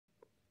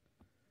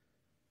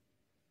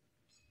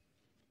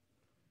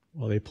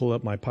While they pull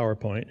up my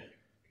PowerPoint.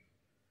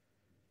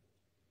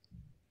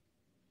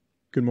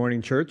 Good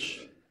morning, church.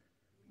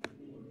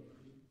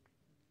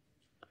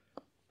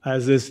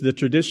 As is the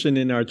tradition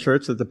in our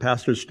church that the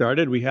pastor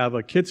started, we have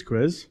a kids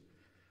quiz.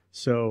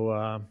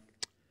 So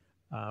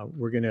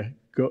we're going to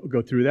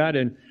go through that.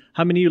 And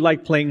how many of you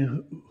like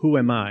playing Who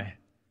Am I?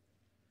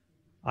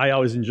 I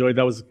always enjoyed,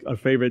 that was a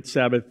favorite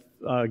Sabbath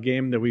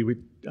game that we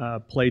would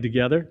play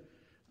together.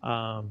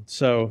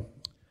 So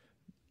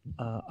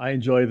I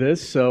enjoy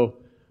this. So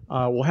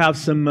we'll have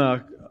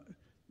some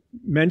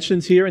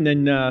mentions here, and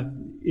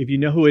then if you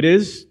know who it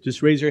is,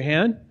 just raise your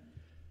hand.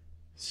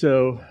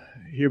 So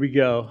here we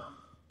go.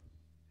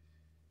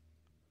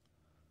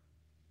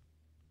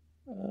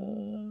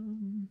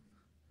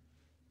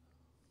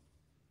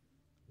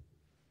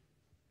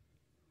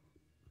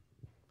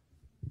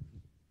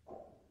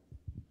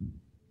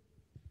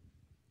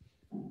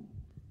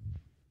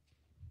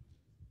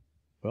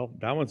 Well,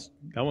 that one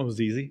was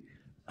easy.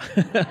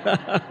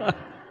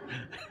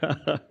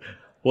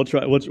 We'll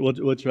try.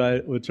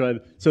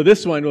 So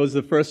this one was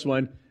the first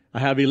one. I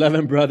have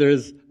 11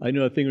 brothers. I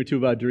know a thing or two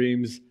about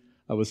dreams.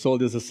 I was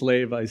sold as a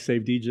slave. I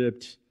saved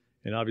Egypt.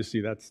 And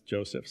obviously that's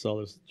Joseph. So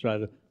let's try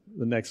the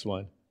next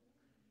one.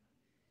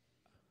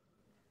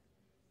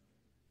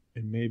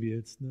 And maybe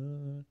it's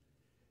not.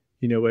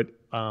 You know what?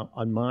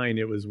 On mine,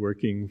 it was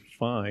working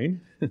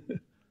fine.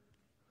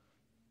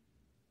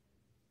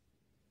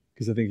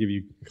 Because I think if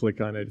you click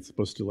on it, it's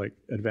supposed to like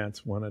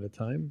advance one at a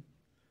time.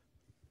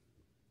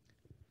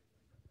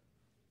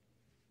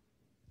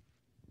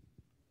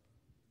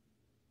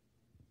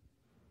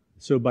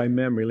 So by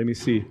memory, let me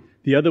see.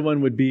 The other one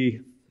would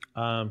be,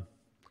 I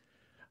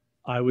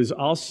was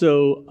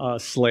also a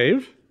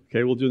slave.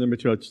 Okay, we'll do number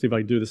two. Let's see if I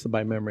can do this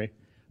by memory.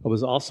 I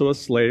was also a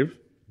slave.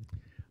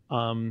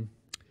 I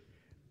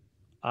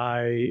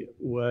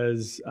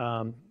was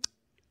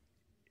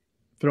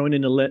thrown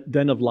in a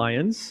den of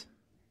lions.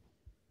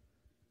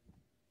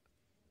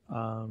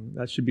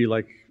 That should be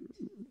like,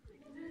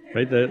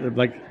 right?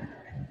 Like,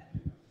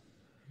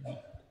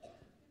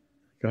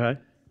 go ahead.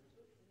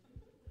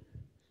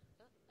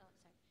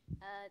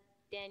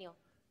 Daniel.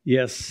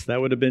 Yes, that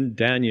would have been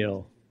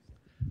Daniel.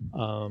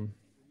 The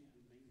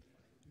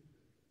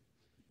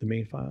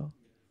main file?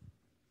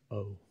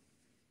 Oh.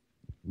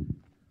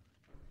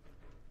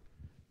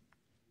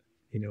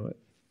 You know what?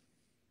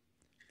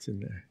 It's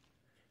in there.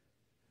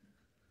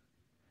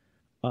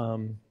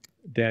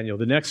 Daniel.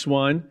 The next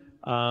one,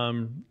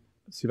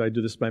 let's see if I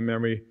do this by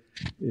memory,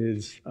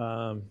 is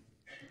I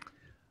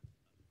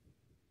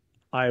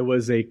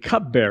was a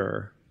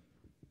cupbearer.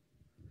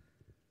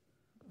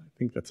 I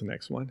think that's the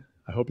next one.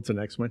 I hope it's the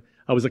next one.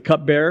 I was a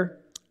cupbearer,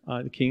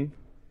 the king.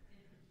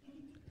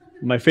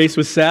 My face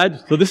was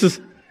sad. So this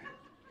is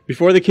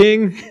before the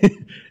king,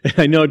 and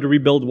I know how to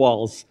rebuild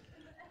walls.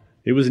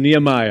 It was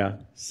Nehemiah.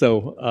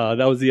 So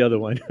that was the other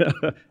one.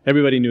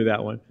 Everybody knew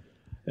that one.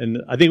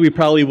 And I think we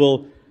probably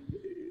will,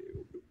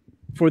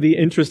 for the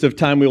interest of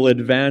time, we will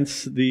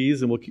advance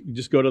these, and we'll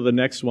just go to the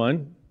next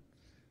one.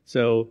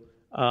 So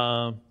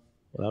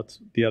that's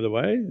the other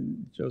way,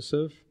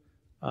 Joseph.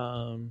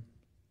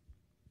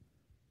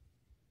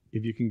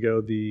 If you can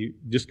go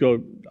just go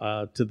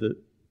to the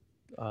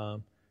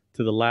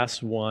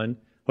last one.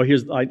 Oh,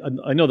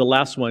 I know the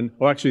last one.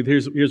 Oh, actually,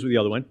 here's the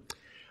other one.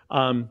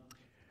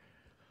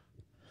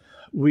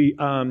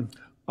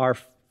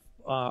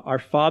 Our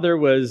father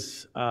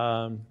was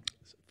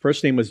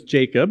first name was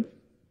Jacob,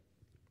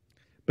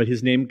 but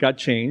his name got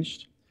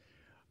changed.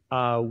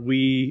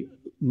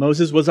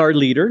 Moses was our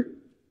leader.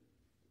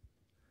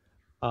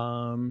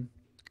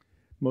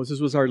 Moses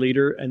was our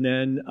leader, and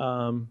then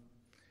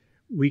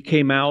we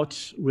came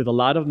out with a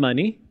lot of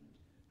money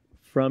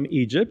from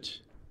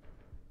Egypt.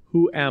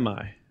 Who am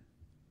I?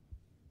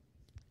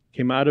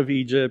 Came out of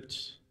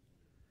Egypt.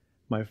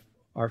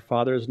 Our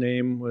father's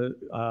name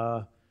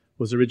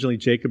was originally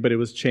Jacob, but it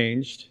was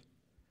changed.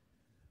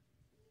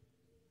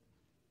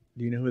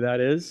 Do you know who that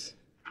is?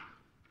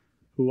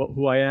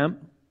 Who I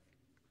am?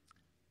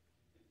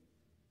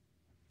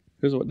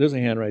 There's a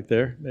hand right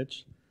there,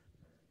 Mitch.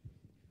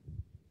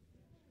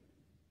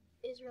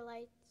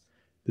 Israelites.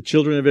 The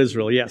children of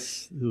Israel,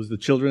 yes. It was the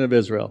children of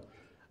Israel.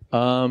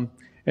 And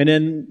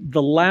then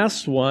the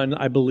last one,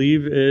 I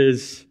believe,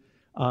 is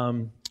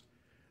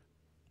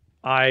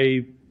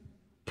I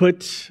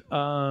put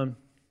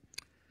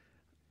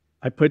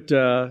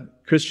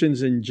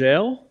Christians in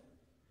jail.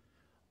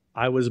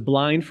 I was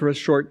blind for a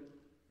short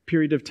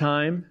period of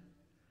time.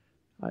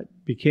 I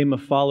became a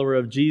follower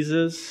of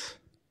Jesus.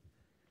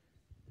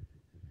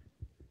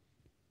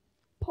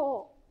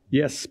 Paul.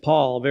 Yes,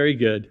 Paul. Very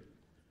good.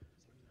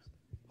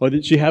 Oh,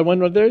 did she have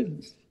one right there?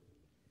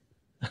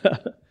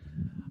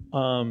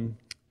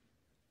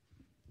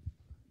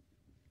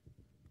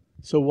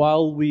 So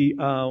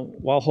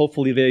while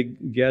hopefully they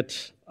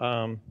get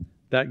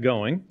that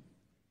going,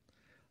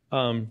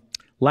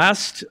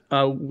 last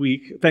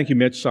week, thank you,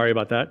 Mitch. Sorry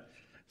about that.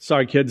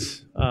 Sorry,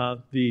 kids.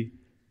 The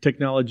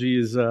technology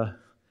is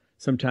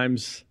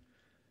sometimes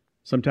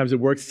it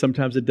works,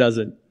 sometimes it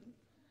doesn't.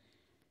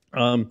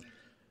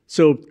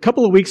 So a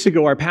couple of weeks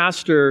ago, our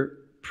pastor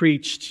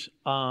preached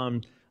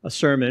a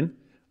sermon,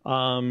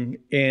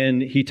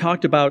 and he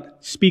talked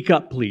about speak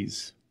up,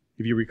 please,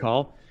 if you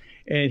recall.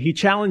 And he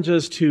challenged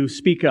us to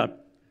speak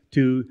up,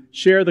 to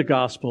share the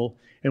gospel,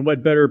 and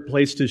what better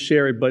place to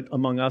share it but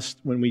among us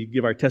when we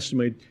give our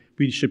testimony.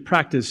 We should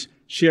practice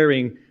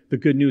sharing the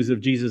good news of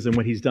Jesus and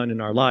what he's done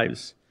in our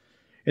lives.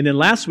 And then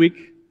last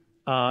week,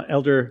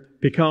 Elder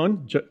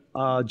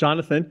Picone,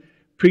 Jonathan,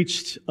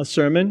 preached a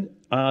sermon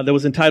that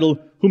was entitled,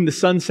 Whom the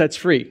Son Sets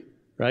Free,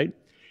 right?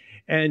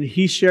 And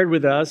he shared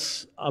with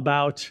us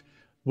about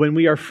when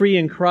we are free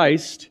in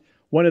Christ,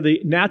 one of the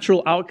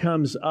natural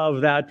outcomes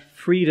of that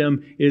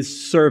freedom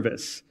is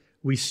service.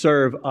 We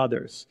serve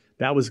others.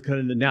 That was kind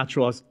of the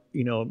natural,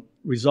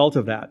 result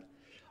of that.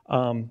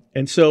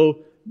 And so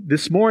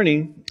this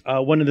morning,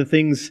 one of the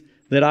things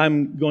that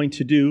I'm going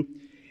to do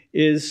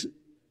is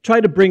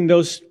try to bring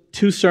those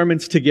two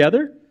sermons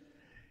together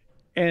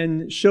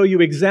and show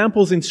you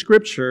examples in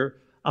Scripture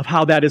of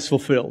how that is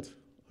fulfilled.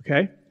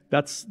 Okay,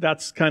 that's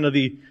kind of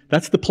the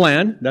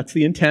plan. That's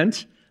the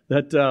intent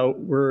that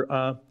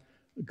we're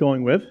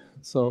going with.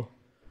 So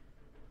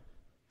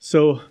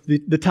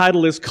the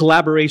title is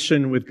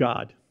Collaboration with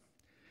God.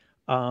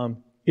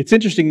 It's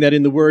interesting that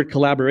in the word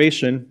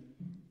collaboration,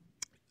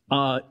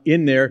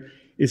 in there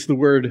is the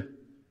word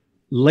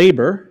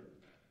labor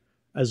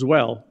as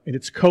well, and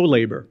it's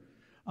co-labor.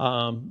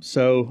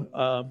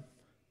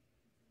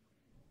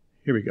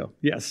 Here we go.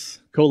 Yes,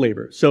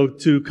 co-labor. So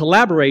to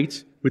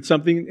collaborate with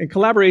something, and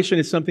collaboration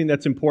is something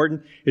that's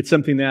important. It's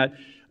something that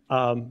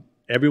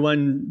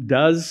everyone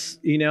does,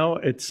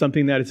 It's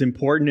something that is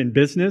important in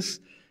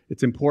business.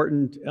 It's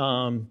important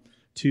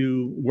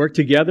to work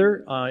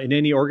together in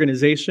any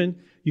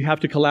organization. You have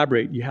to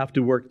collaborate. You have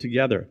to work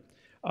together.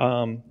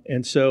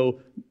 And so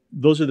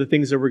those are the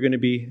things that we're going to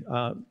be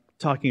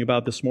talking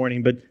about this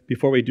morning. But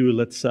before we do,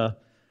 let's bow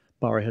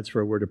our heads for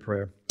a word of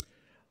prayer.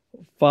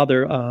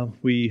 Father,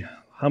 we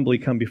humbly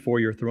come before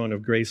your throne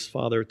of grace,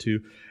 Father,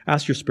 to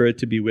ask your Spirit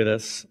to be with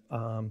us,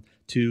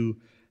 to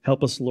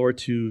help us, Lord,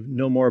 to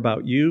know more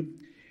about you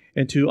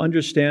and to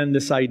understand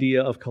this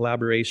idea of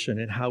collaboration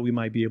and how we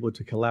might be able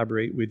to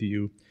collaborate with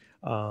you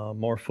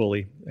more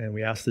fully. And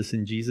we ask this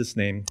in Jesus'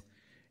 name.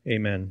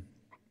 Amen.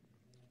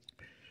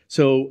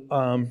 So,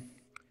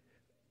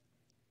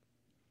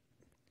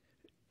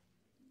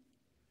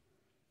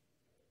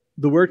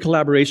 the word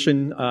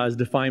collaboration, as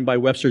defined by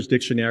Webster's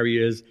dictionary,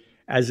 is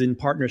as in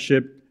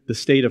partnership, the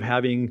state of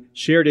having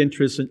shared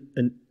interests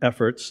and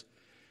efforts.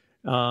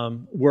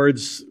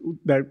 Words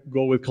that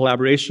go with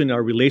collaboration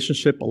are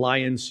relationship,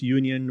 alliance,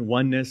 union,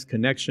 oneness,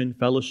 connection,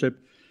 fellowship.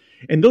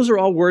 And those are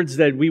all words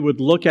that we would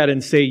look at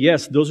and say,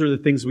 yes, those are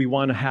the things we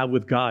want to have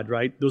with God,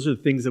 right? Those are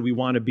the things that we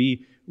want to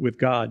be with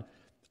God.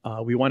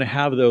 We want to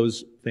have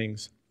those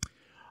things.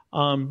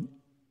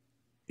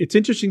 It's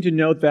interesting to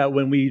note that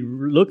when we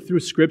look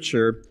through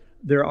Scripture,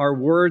 there are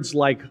words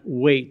like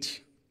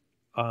wait.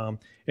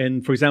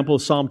 And for example,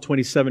 Psalm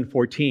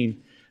 27:14,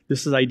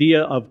 this is the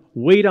idea of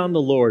wait on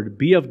the Lord,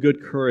 be of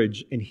good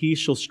courage, and he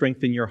shall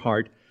strengthen your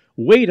heart.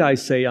 Wait, I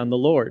say, on the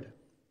Lord.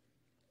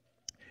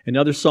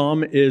 Another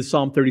psalm is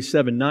Psalm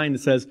 37:9 that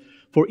says,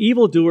 for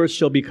evildoers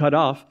shall be cut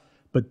off,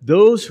 but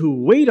those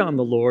who wait on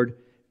the Lord,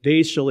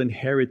 they shall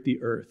inherit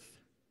the earth.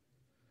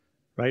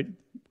 Right?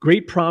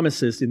 Great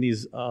promises in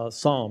these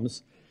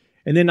psalms.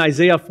 And then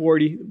Isaiah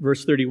 40,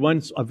 verse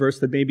 31, a verse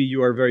that maybe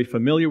you are very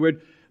familiar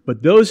with.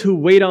 But those who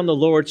wait on the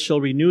Lord shall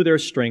renew their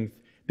strength.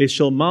 They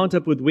shall mount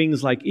up with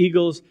wings like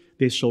eagles.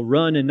 They shall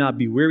run and not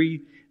be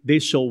weary. They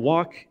shall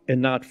walk and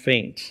not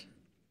faint.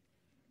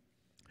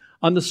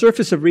 On the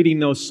surface of reading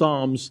those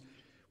psalms,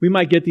 we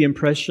might get the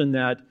impression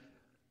that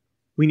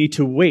we need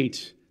to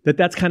wait, that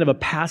that's kind of a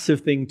passive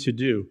thing to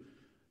do,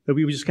 that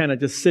we would just kind of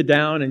just sit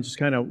down and just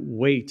kind of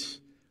wait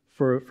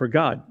for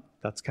God.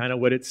 That's kind of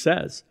what it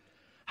says.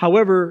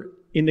 However,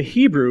 in the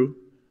Hebrew,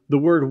 the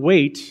word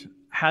wait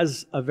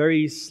has a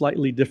very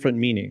slightly different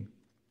meaning.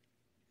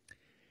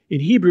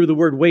 In Hebrew, the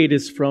word wait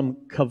is from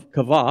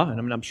kavah,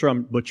 and I'm sure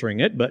I'm butchering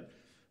it, but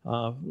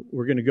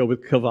we're going to go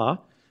with kavah.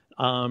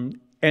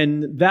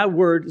 And that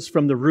word is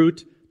from the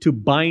root to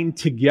bind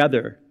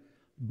together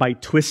by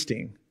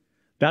twisting.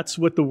 That's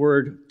what the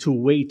word to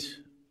wait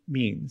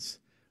means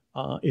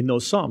in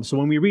those psalms. So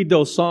when we read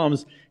those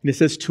psalms, and it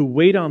says to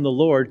wait on the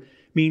Lord,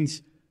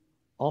 means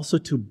also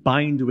to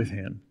bind with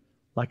him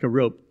like a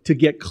rope, to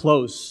get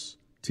close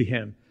to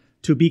him,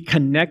 to be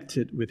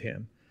connected with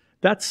him.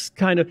 That's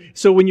kind of,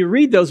 so when you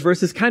read those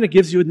verses, kind of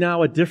gives you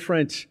now it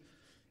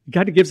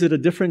kind of gives it a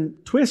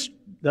different twist,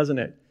 doesn't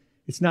it?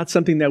 It's not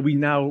something that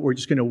we're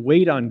just going to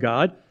wait on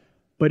God,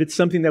 but it's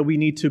something that we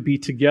need to be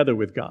together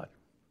with God.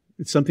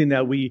 It's something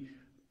that we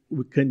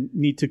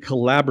need to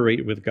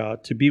collaborate with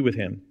God to be with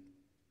him.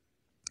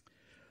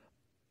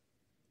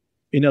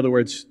 In other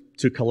words,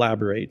 to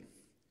collaborate.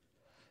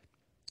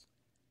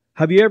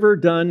 Have you ever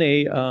done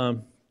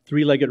a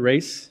three-legged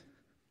race?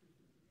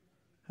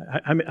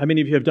 How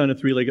many of you have done a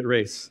three-legged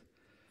race?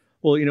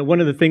 Well,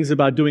 one of the things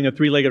about doing a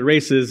three-legged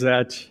race is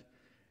that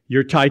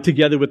you're tied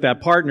together with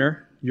that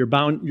partner. You're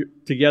bound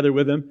together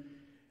with them.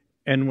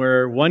 And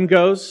where one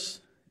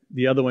goes,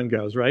 the other one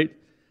goes, right?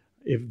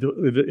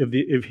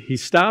 If he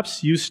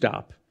stops, you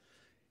stop.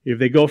 If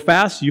they go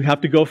fast, you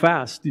have to go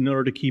fast in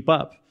order to keep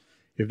up.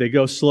 If they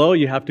go slow,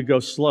 you have to go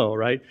slow,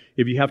 right?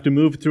 If you have to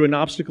move through an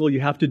obstacle,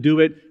 you have to do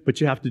it,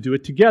 but you have to do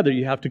it together.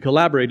 You have to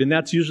collaborate. And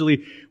that's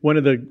usually one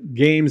of the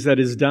games that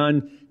is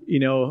done,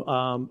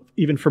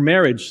 even for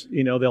marriage.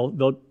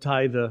 They'll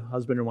tie the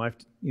husband and wife,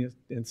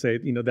 and say,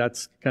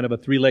 that's kind of a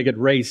three-legged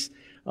race,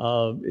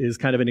 is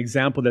kind of an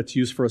example that's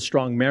used for a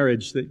strong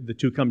marriage, that the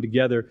two come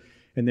together.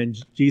 And then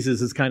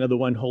Jesus is kind of the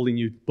one holding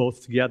you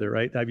both together,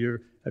 right? How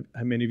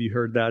many of you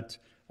heard that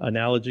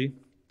analogy?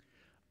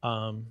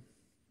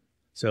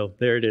 So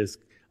there it is.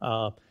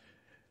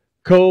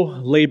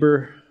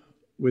 Co-labor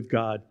with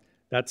God.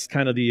 That's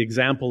kind of the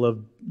example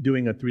of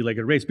doing a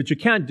three-legged race. But you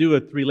can't do a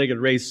three-legged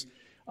race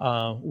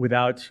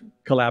without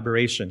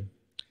collaboration.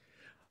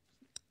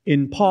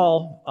 In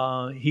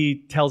Paul,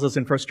 he tells us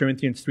in 1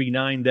 Corinthians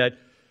 3:9 that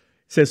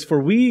says,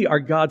 "For we are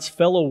God's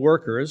fellow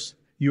workers.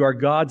 You are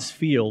God's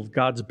field,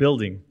 God's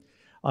building."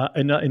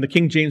 In the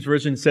King James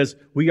Version, it says,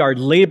 "We are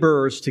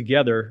laborers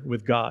together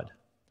with God."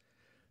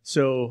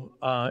 So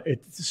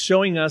it's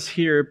showing us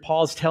here,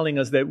 Paul's telling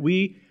us that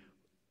we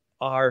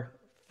are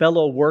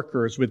fellow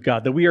workers with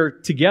God, that we are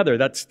together.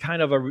 That's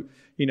kind of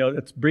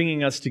that's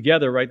bringing us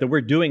together, right? That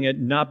we're doing it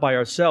not by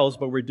ourselves,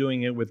 but we're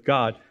doing it with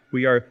God.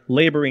 We are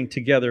laboring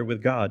together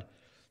with God.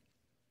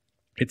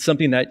 It's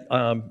something that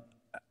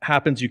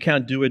happens. You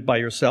can't do it by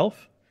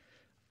yourself.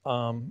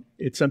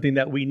 It's something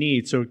that we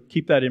need. So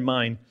keep that in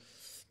mind.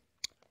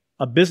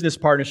 A business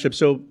partnership.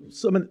 So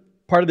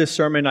part of this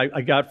sermon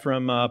I got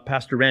from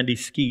Pastor Randy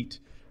Skeet,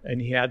 and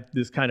he had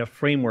this kind of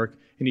framework,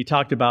 and he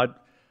talked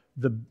about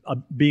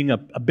being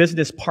a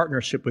business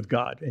partnership with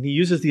God. And he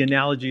uses the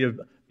analogy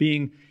of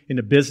being in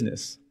a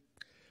business.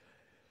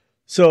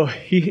 So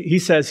he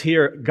says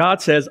here,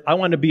 God says, "I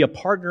want to be a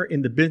partner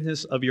in the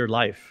business of your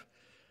life,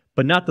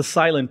 but not the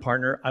silent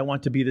partner. I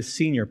want to be the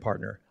senior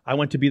partner. I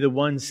want to be the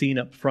one seen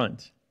up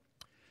front."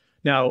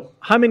 Now,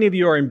 how many of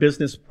you are in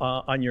business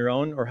on your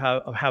own, or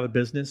have a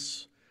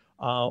business,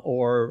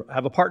 or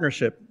have a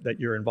partnership that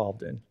you're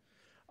involved in?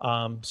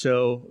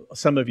 So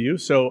some of you.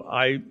 So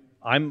I'm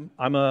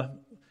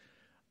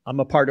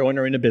a part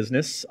owner in a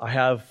business.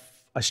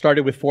 I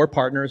started with 4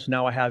 partners.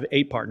 Now I have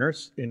 8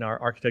 partners in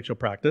our architectural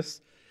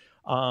practice.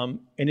 And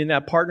in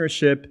that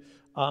partnership,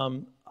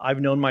 I've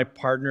known my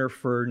partner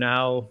for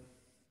now,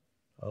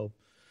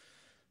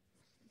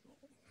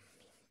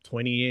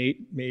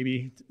 28,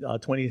 maybe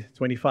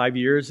 25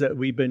 years that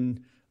we've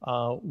been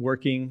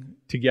working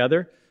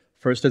together,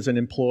 first as an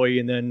employee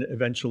and then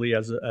eventually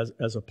as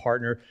a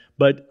partner.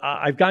 But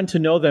I've gotten to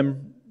know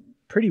them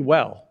pretty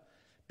well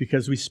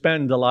because we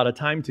spend a lot of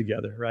time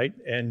together, right?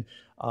 And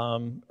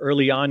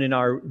early on in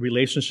our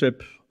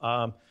relationship,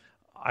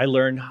 I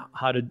learned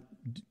how to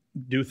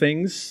do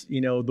things,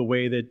 the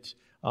way that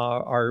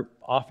our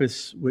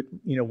office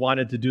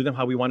wanted to do them,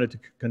 how we wanted to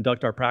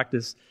conduct our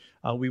practice.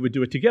 We would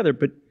do it together,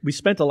 but we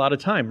spent a lot of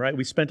time, right?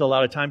 We spent a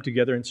lot of time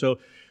together, and so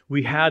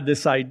we had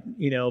this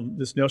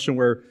notion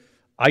where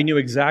I knew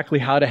exactly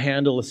how to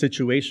handle a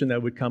situation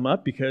that would come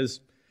up because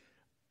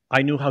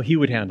I knew how he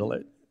would handle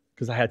it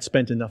because I had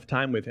spent enough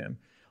time with him.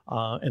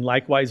 And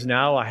likewise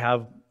now, I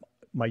have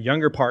my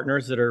younger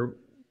partners that are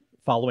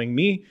following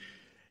me,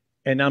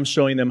 and I'm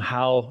showing them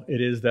how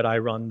it is that I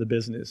run the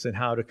business and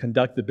how to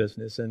conduct the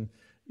business. And,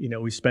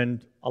 we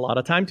spend a lot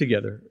of time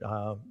together,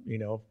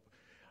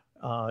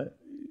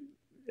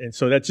 and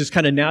so that's just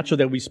kind of natural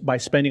that by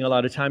spending a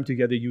lot of time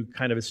together, you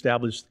kind of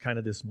establish kind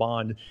of this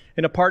bond.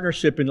 And a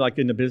partnership in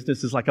a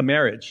business is like a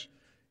marriage.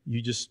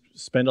 You just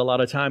spend a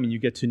lot of time and you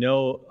get to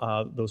know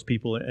those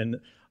people,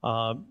 and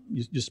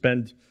you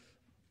spend,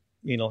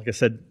 like I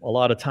said, a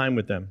lot of time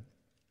with them.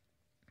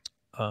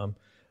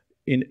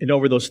 In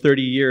over those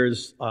 30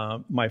 years,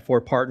 my 4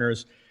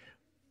 partners,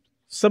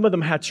 some of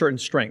them had certain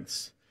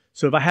strengths.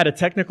 So if I had a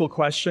technical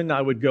question,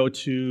 I would go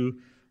to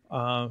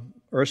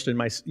Erskine,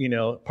 my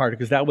partner,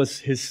 because that was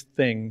his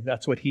thing.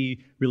 That's what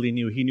he really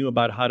knew. He knew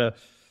about how to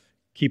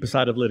keep us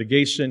out of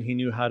litigation. He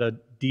knew how to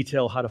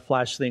detail, how to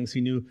flash things.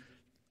 He knew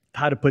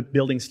how to put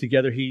buildings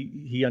together.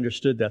 He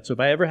understood that. So if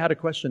I ever had a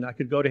question, I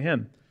could go to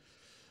him.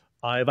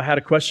 If I had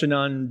a question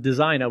on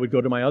design, I would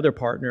go to my other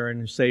partner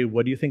and say,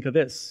 "What do you think of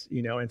this?"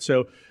 And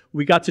so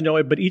we got to know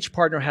it, but each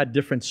partner had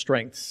different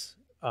strengths.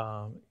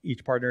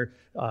 Each partner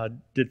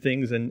did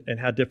things and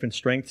had different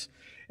strengths.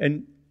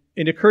 And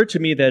it occurred to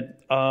me that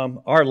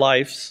our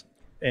lives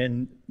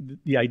and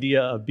the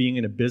idea of being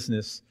in a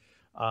business,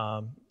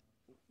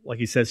 like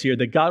he says here,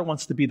 that God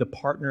wants to be the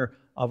partner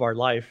of our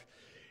life.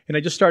 And I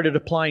just started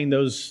applying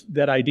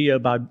that idea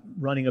about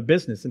running a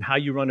business, and how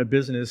you run a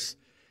business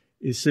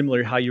is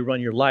similar to how you run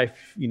your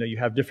life. You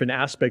have different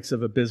aspects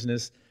of a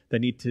business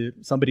that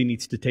somebody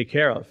needs to take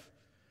care of.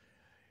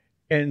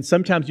 And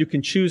sometimes you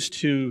can choose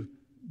to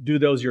do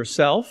those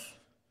yourself,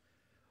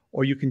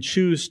 or you can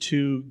choose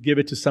to give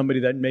it to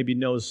somebody that maybe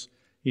knows,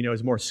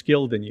 is more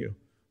skilled than you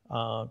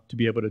to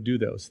be able to do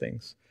those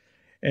things.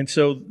 And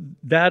so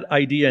that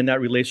idea and that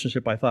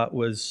relationship I thought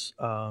was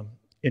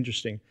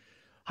interesting.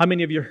 How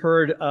many of you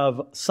heard of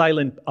a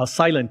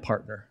silent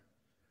partner?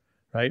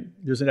 Right?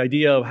 There's an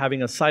idea of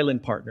having a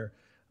silent partner.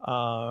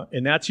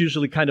 And that's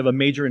usually kind of a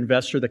major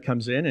investor that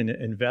comes in and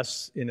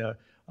invests in a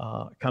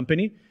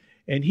company.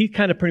 And he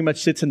kind of pretty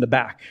much sits in the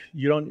back.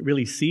 You don't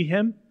really see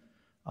him.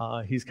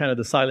 He's kind of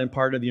the silent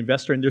partner, the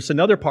investor. And there's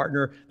another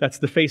partner that's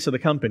the face of the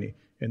company.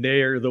 And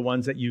they're the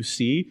ones that you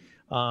see.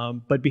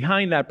 But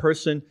behind that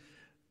person,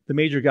 the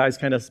major guy's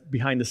kind of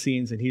behind the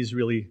scenes, and he's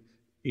really,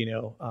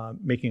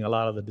 making a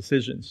lot of the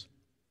decisions.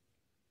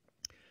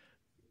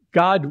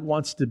 God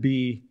wants to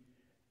be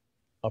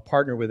a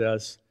partner with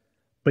us,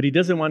 but he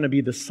doesn't want to be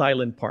the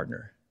silent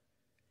partner.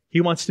 He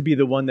wants to be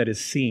the one that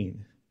is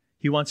seen.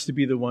 He wants to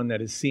be the one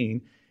that is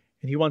seen.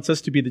 And he wants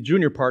us to be the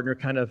junior partner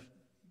kind of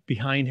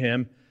behind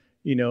him,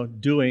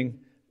 doing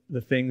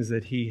the things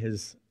that he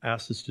has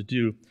asked us to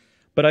do.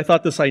 But I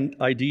thought this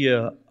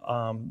idea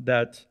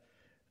that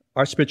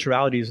our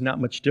spirituality is not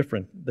much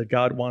different, that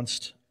God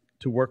wants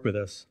to work with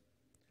us.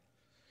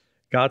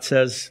 God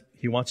says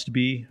he wants to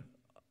be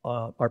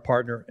our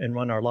partner and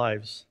run our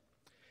lives.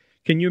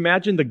 Can you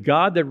imagine the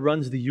God that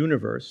runs the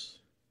universe?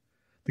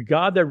 The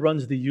God that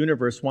runs the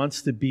universe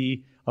wants to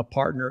be a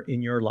partner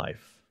in your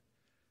life.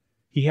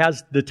 He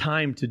has the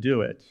time to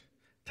do it.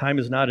 Time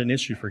is not an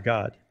issue for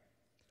God.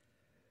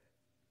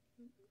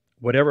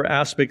 Whatever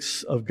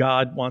aspects of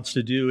God wants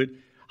to do it,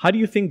 how do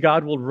you think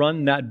God will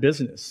run that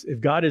business? If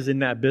God is in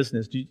that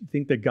business, do you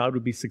think that God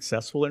would be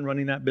successful in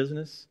running that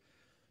business?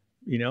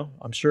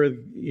 I'm sure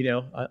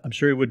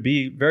it would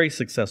be very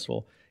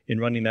successful in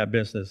running that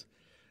business.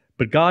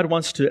 But God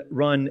wants to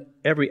run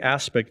every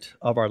aspect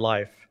of our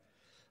life.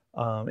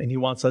 And he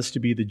wants us to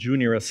be the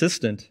junior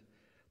assistant.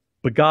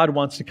 But God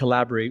wants to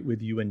collaborate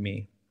with you and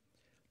me.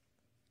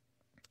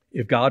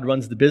 If God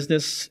runs the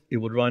business, it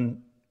will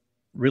run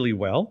really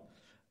well.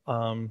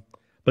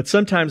 But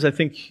sometimes I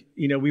think,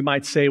 we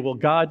might say, well,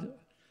 God,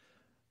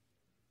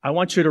 I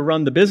want you to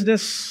run the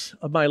business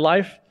of my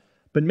life,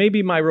 but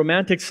maybe my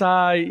romantic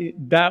side,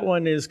 that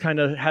one is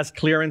has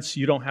clearance.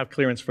 You don't have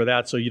clearance for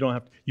that, so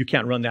you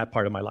can't run that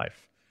part of my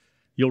life.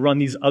 You'll run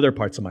these other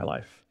parts of my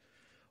life.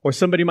 Or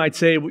somebody might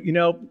say,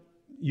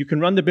 you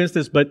can run the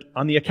business, but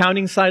on the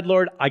accounting side,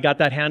 Lord, I got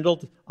that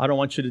handled. I don't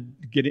want you to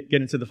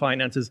get into the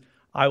finances.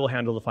 I will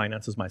handle the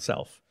finances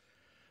myself.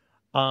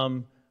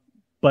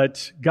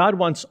 But God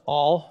wants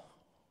all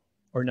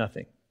or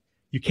nothing.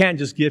 You can't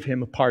just give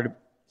him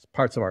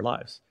parts of our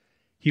lives.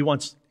 He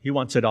wants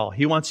it all.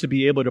 He wants to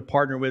be able to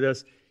partner with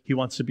us. He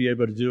wants to be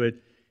able to do it.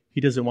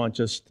 He doesn't want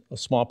just a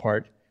small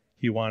part.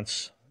 He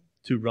wants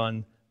to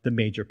run the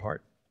major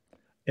part,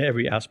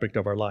 every aspect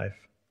of our life.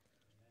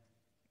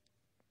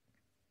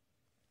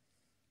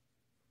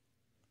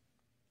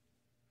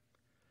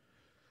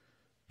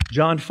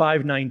 John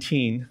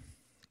 5:19,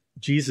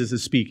 Jesus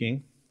is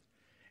speaking,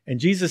 and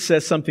Jesus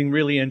says something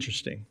really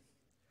interesting.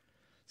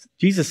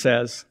 Jesus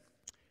says,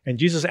 and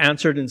Jesus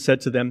answered and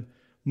said to them,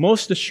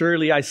 "Most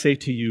assuredly I say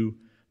to you,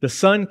 the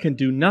Son can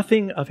do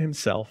nothing of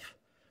himself,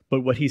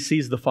 but what he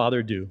sees the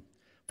Father do.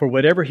 For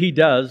whatever he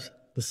does,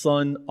 the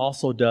Son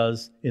also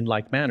does in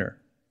like manner."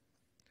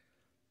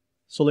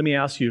 So let me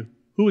ask you,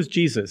 who is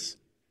Jesus?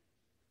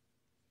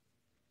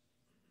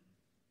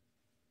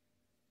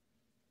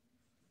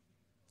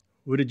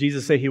 Who did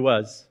Jesus say he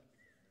was?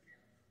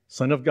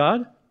 Son of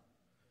God?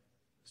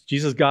 Is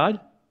Jesus God?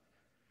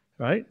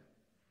 Right?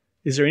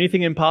 Is there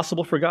anything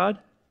impossible for God?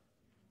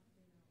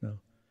 No.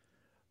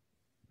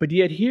 But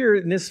yet here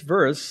in this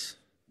verse,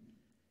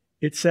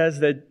 it says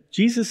that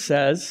Jesus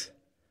says,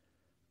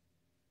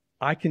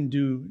 I can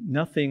do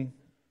nothing,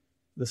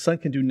 the Son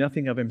can do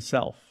nothing of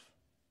himself.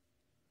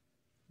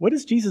 What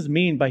does Jesus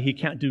mean by he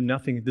can't do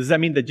nothing? Does that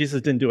mean that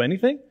Jesus didn't do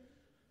anything?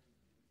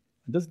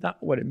 That's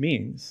not what it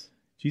means.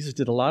 Jesus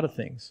did a lot of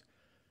things.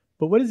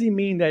 But what does he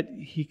mean that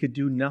he could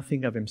do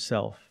nothing of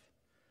himself,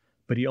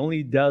 but he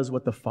only does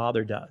what the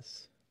Father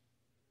does?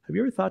 Have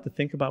you ever thought to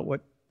think about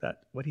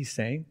what he's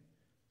saying?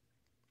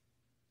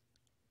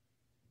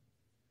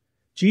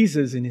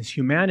 Jesus in his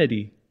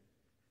humanity,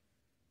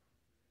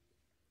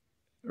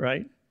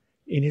 right?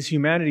 In his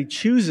humanity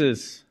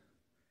chooses,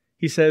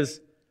 he says,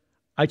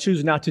 I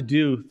choose not to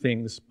do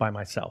things by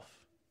myself.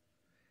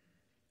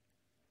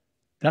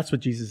 That's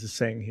what Jesus is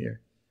saying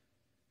here.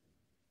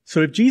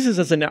 So if Jesus,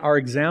 as our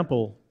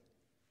example,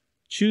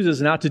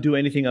 chooses not to do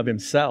anything of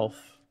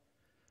himself,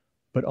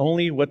 but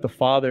only what the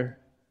Father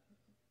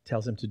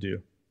tells him to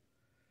do,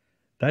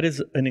 that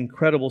is an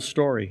incredible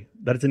story.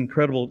 That is an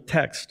incredible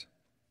text.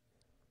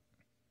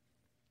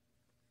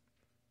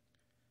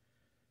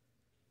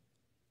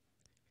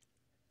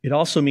 It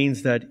also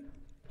means that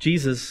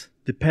Jesus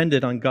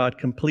depended on God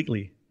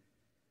completely.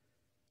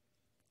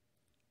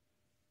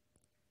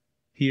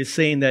 He is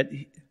saying that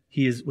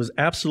he was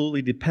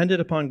absolutely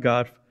dependent upon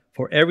God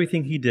for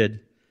everything he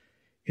did.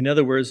 In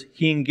other words,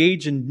 he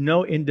engaged in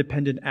no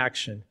independent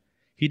action.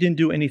 He didn't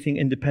do anything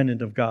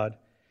independent of God.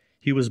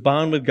 He was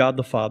bound with God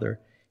the Father.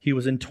 He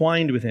was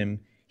entwined with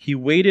him. He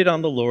waited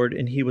on the Lord,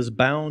 and he was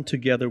bound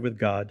together with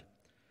God.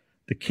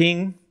 The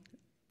king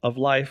of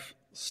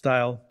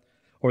lifestyle,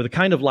 or the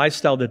kind of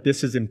lifestyle that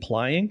this is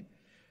implying,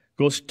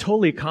 goes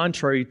totally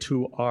contrary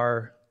to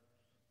our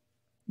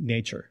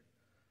nature.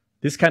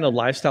 This kind of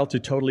lifestyle, to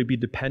totally be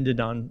dependent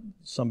on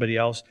somebody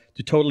else,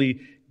 to totally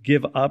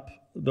give up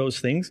those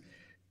things,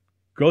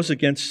 goes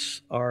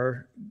against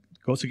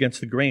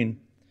the grain.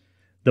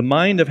 The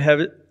mind of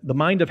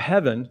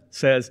heaven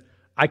says,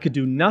 I could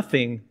do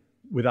nothing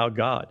without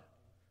God.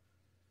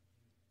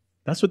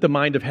 That's what the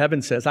mind of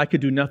heaven says. I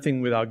could do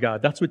nothing without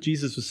God. That's what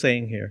Jesus was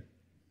saying here.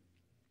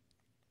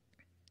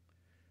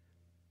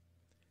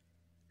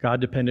 God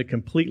depended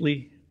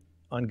completely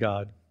on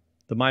God.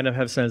 The mind of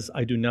heaven says,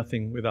 I do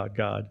nothing without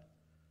God.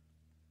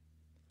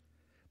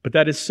 But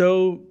that is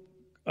so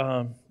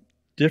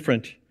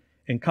different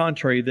and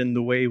contrary than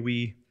the way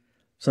we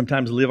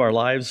sometimes live our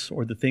lives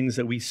or the things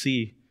that we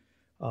see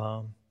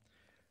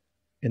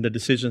in the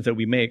decisions that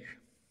we make.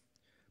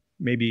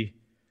 Maybe,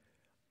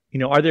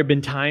 are there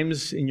been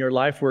times in your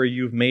life where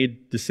you've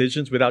made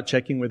decisions without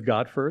checking with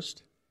God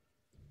first?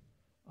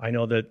 I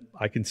know that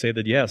I can say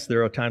that, yes,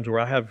 there are times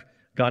where I have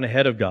gone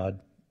ahead of God.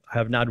 I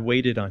have not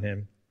waited on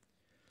Him.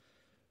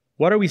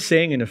 What are we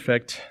saying, in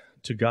effect,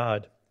 to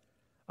God?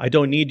 I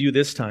don't need you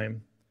this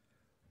time.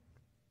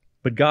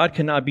 But God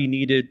cannot be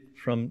needed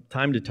from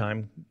time to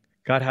time.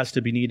 God has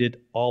to be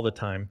needed all the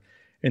time.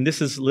 And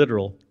this is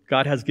literal.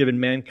 God has given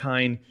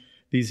mankind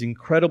these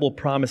incredible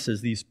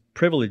promises, these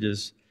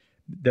privileges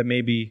that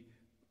maybe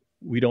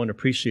we don't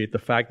appreciate. The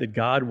fact that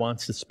God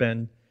wants to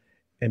spend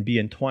and be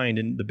entwined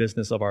in the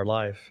business of our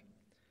life.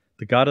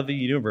 The God of the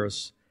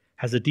universe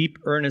has a deep,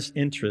 earnest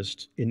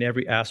interest in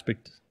every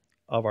aspect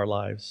of our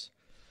lives.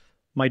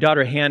 My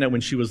daughter Hannah,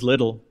 when she was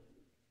little,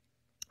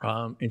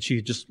 and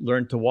she just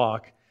learned to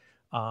walk,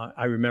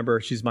 I remember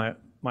she's my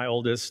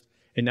oldest,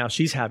 and now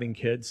she's having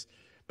kids.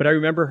 But I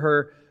remember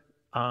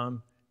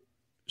her,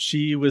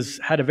 she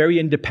had a very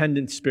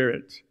independent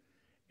spirit,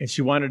 and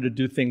she wanted to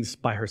do things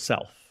by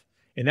herself.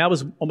 And that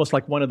was almost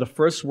like one of the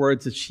first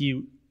words that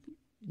she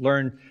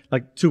learned,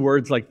 like 2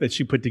 words like that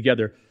she put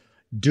together,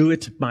 do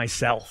it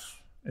myself.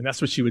 And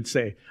that's what she would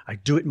say, I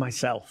do it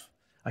myself.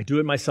 I do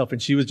it myself.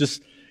 And she was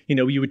just,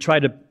 you would try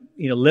to,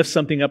 lift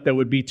something up that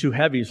would be too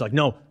heavy. It's like,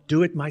 no,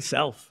 do it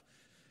myself.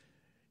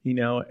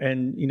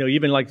 And,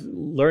 even like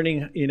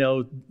learning,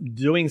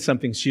 doing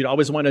something, she'd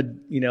always want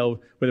to,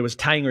 whether it was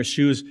tying her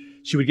shoes,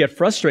 she would get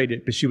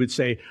frustrated, but she would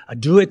say, I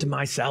do it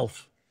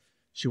myself.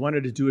 She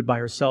wanted to do it by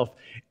herself.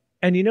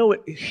 And,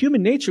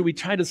 human nature, we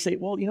try to say,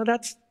 well,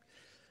 that's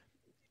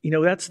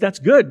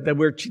good that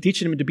we're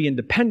teaching them to be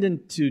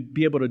independent, to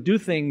be able to do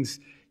things.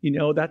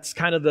 That's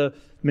kind of the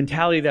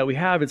mentality that we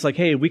have. It's like,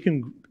 hey, we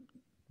can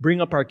bring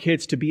up our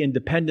kids to be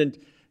independent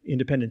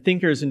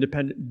thinkers,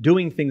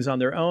 doing things on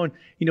their own.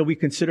 We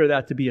consider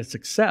that to be a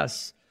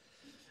success.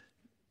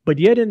 But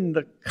yet in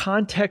the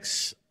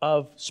context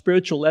of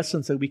spiritual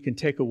lessons that we can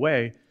take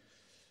away,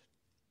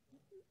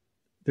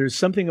 there's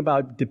something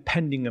about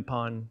depending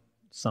upon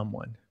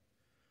someone.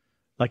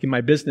 Like in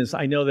my business,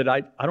 I know that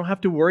I don't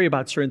have to worry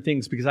about certain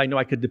things because I know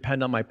I could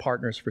depend on my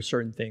partners for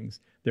certain things.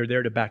 They're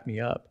there to back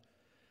me up.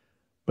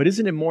 But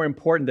isn't it more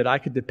important that I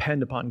could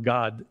depend upon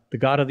God? The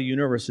God of the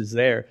universe is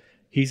there.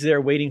 He's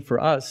there waiting for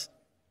us.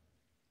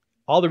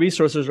 All the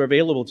resources are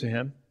available to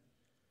Him.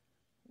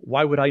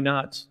 Why would I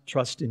not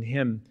trust in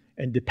Him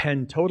and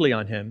depend totally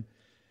on Him?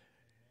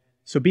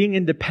 So being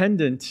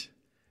independent,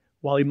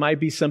 while it might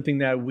be something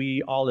that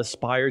we all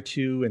aspire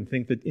to and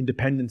think that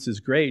independence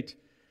is great,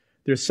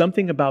 there's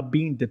something about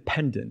being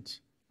dependent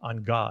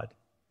on God,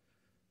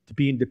 to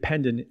be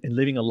independent and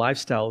living a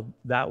lifestyle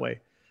that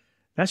way.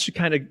 That should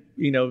kind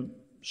of,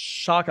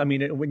 shock. I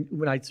mean,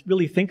 when I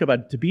really think about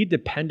it, to be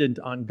dependent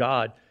on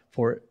God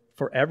for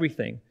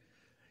everything.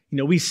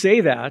 We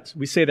say that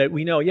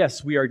we know,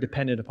 yes, we are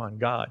dependent upon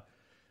God.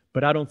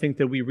 But I don't think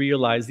that we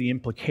realize the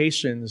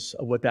implications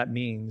of what that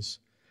means.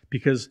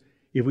 Because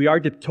if we are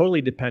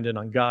totally dependent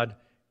on God,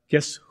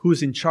 guess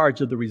who's in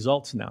charge of the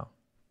results now?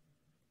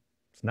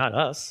 It's not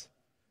us.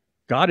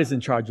 God is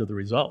in charge of the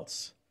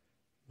results.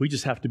 We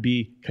just have to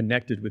be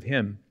connected with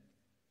Him.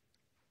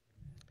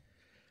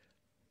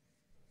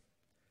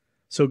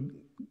 So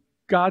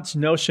God's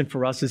notion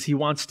for us is He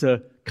wants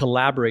to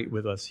collaborate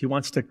with us. He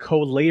wants to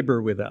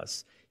co-labor with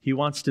us. He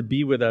wants to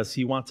be with us.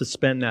 He wants to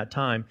spend that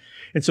time.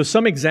 And so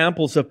some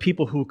examples of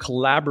people who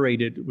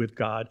collaborated with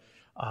God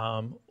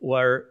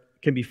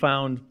can be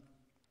found.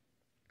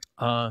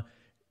 Going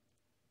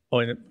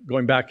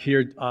back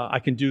here, I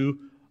can do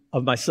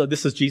of myself.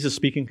 This is Jesus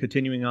speaking,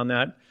 continuing on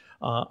that.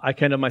 I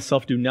can of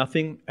myself do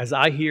nothing. As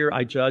I hear,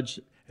 I judge,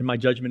 and my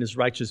judgment is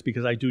righteous,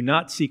 because I do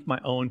not seek my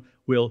own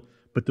will,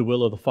 but the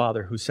will of the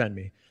Father who sent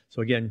me.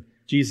 So again,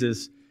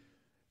 Jesus,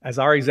 as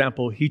our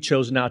example, He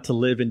chose not to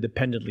live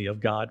independently of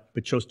God,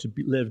 but chose to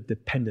live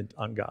dependent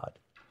on God.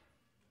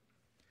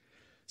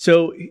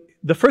 So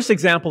the first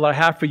example I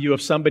have for you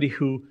of somebody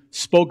who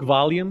spoke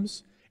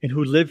volumes and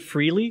who lived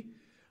freely,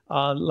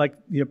 like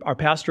our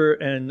pastor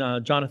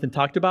and Jonathan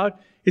talked about,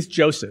 is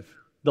Joseph.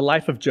 The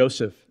life of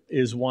Joseph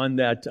is one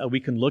that we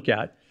can look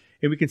at.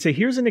 And we can say,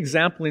 here's an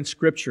example in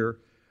Scripture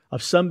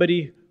of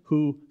somebody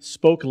who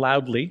spoke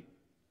loudly,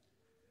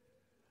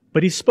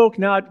 But he spoke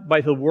not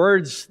by the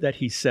words that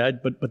he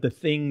said, but the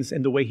things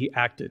and the way he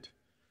acted.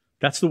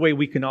 That's the way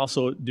we can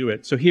also do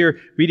it. So here,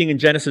 reading in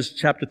Genesis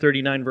chapter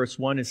 39, verse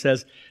 1, it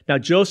says, Now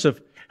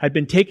Joseph had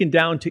been taken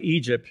down to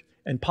Egypt,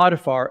 and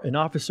Potiphar, an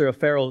officer of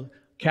Pharaoh,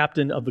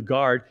 captain of the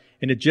guard,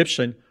 an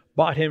Egyptian,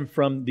 bought him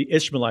from the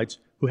Ishmaelites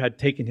who had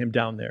taken him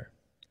down there.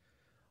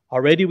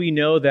 Already we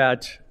know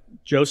that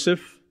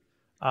Joseph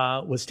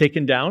was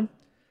taken down,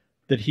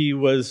 that he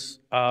was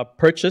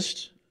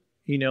purchased,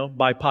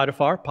 by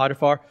Potiphar.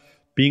 Potiphar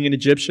being an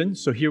Egyptian.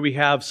 So here we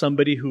have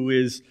somebody who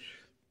is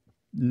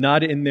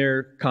not in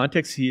their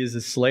context. He is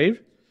a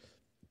slave.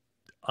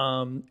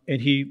 And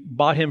he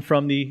bought him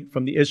from the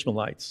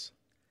Ishmaelites.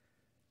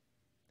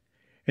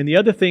 And the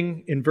other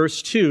thing in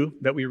verse 2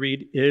 that we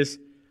read is,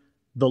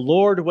 the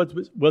Lord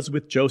was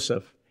with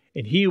Joseph,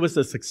 and he was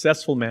a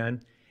successful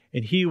man,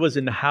 and he was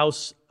in the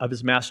house of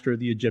his master,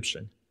 the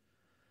Egyptian.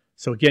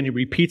 So again, he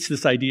repeats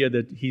this idea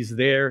that he's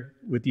there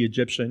with the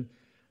Egyptian.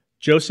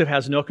 Joseph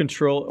has no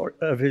control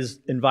of his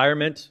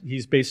environment.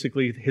 He's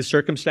basically, his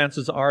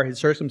circumstances are his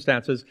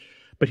circumstances.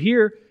 But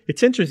here,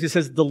 it's interesting. It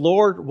says, the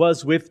Lord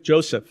was with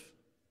Joseph,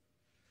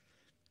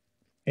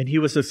 and he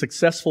was a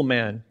successful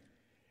man.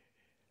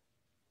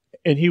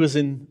 And he was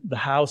in the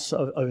house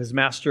of his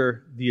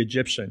master, the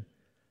Egyptian.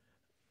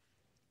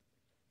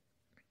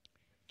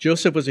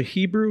 Joseph was a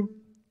Hebrew,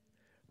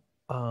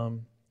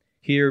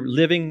 here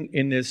living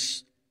in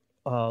this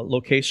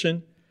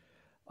location.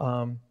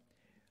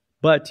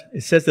 But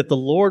it says that the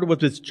Lord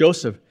was with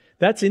Joseph.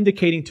 That's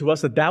indicating to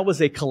us that that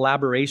was a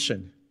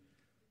collaboration,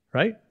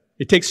 right?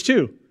 It takes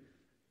two,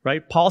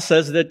 right? Paul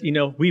says that,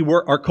 we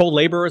are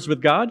co-laborers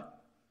with God.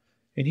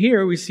 And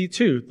here we see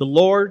two. The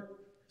Lord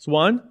is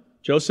one.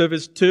 Joseph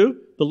is two.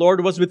 The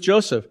Lord was with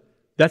Joseph.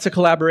 That's a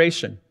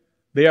collaboration.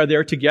 They are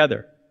there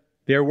together.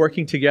 They are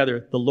working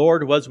together. The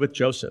Lord was with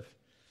Joseph.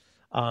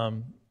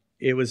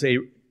 It was a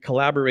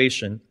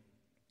collaboration,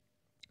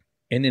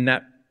 and in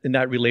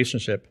that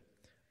relationship.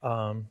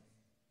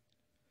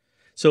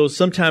 So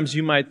sometimes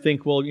you might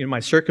think, well, my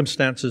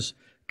circumstances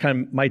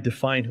kind of might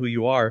define who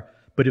you are.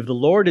 But if the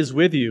Lord is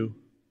with you,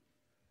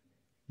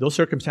 those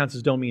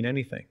circumstances don't mean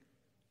anything.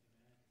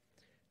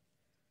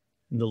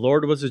 And the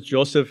Lord was with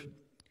Joseph.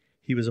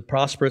 He was a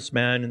prosperous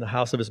man in the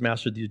house of his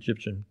master, the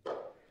Egyptian.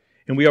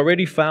 And we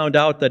already found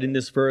out that in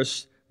this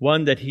verse,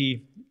 one, that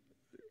he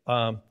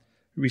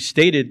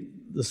restated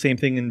the same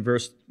thing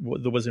that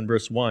was in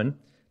verse 1,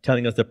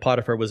 telling us that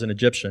Potiphar was an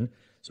Egyptian.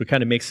 So it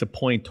kind of makes a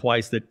point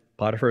twice that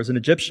Potiphar is an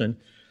Egyptian.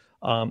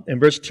 And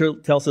verse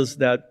 2 tells us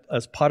that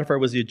as Potiphar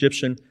was the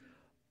Egyptian,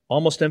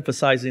 almost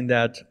emphasizing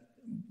that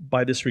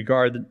by this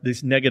regard,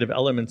 these negative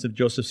elements of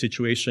Joseph's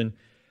situation,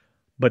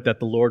 but that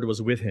the Lord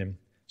was with him.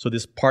 So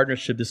this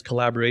partnership, this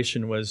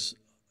collaboration was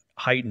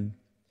heightened.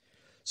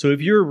 So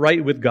if you're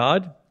right with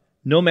God,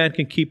 no man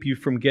can keep you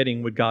from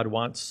getting what God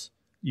wants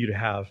you to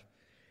have.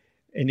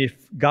 And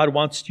if God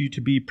wants you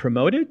to be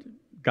promoted,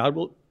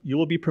 you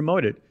will be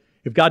promoted.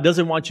 If God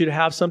doesn't want you to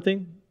have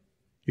something,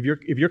 if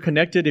you're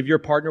connected, if you're a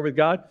partner with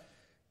God,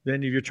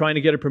 then if you're trying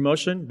to get a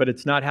promotion, but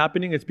it's not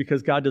happening, it's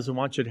because God doesn't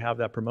want you to have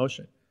that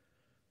promotion.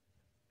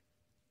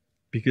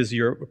 Because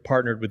you're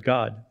partnered with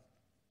God.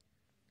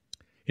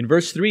 In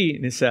verse 3,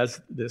 and it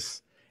says,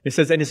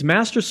 and his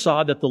master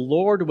saw that the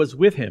Lord was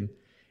with him,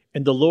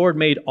 and the Lord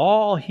made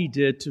all he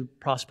did to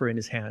prosper in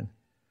his hand.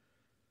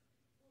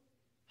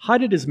 How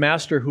did his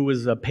master, who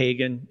was a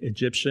pagan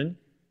Egyptian,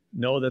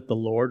 know that the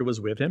Lord was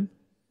with him?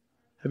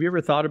 Have you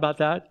ever thought about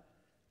that?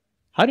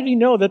 How did he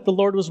know that the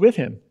Lord was with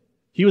him?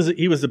 He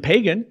was a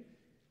pagan.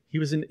 He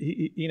wasn't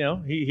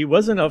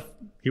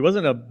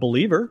a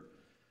believer.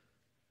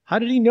 How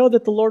did he know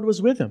that the Lord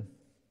was with him?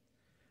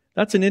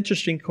 That's an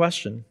interesting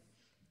question.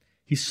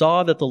 He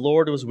saw that the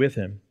Lord was with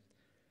him.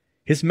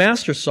 His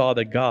master saw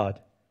that God,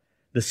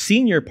 the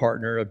senior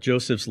partner of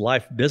Joseph's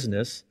life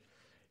business,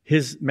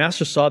 his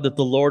master saw that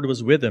the Lord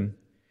was with him.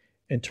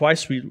 And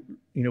twice we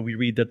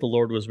read that the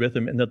Lord was with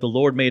him and that the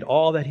Lord made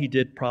all that he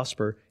did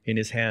prosper in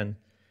his hand.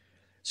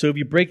 So if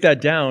you break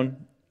that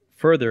down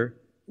further,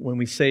 when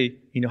we say,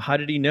 how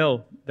did he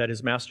know that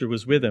his master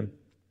was with him?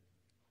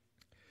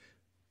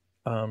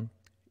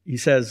 He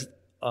says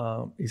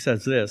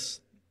this.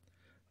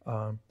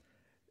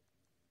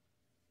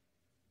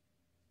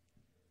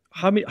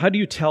 How do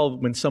you tell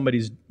when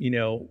somebody's,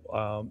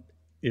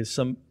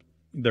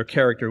 their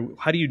character?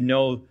 How do you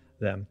know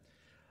them?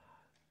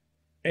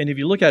 And if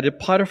you look at it,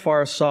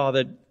 Potiphar saw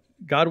that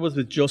God was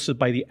with Joseph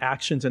by the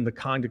actions and the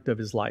conduct of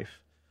his life.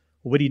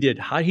 What he did,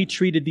 how he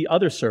treated the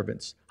other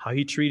servants, how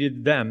he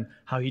treated them,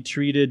 how he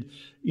treated,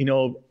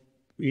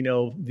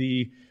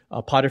 the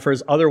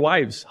Potiphar's other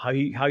wives, how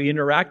he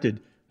interacted.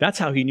 That's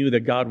how he knew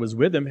that God was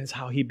with him, is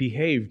how he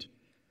behaved.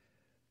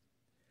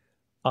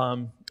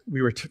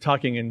 We were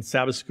talking in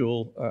Sabbath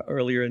school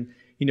earlier, and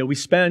we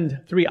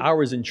spend 3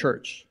 hours in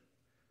church,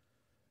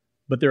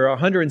 but there are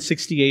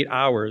 168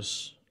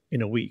 hours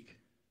in a week.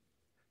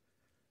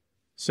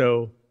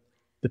 So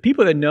the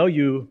people that know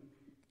you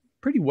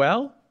pretty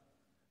well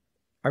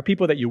are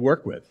people that you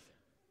work with,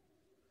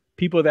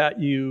 people that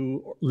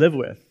you live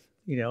with,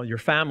 your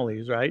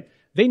families, right?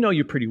 they know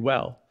you pretty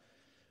well.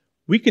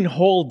 We can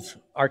hold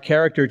our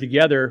character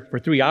together for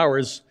 3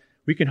 hours.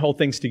 We can hold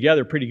things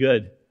together pretty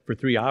good for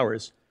 3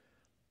 hours.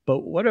 But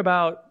what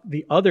about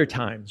the other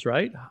times,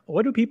 right?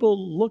 What do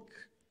people look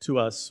to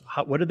us?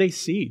 What do they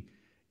see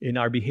in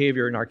our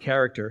behavior, in our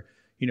character?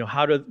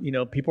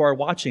 People are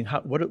watching.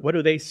 What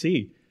do they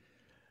see?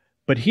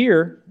 But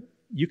here,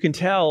 you can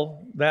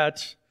tell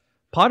that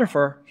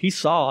Potiphar, he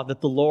saw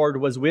that the Lord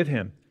was with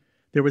him.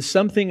 There was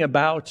something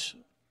about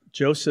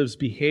Joseph's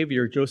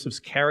behavior, Joseph's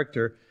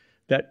character,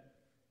 that,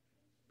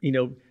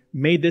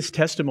 made this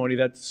testimony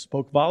that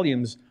spoke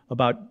volumes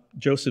about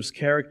Joseph's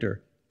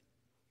character.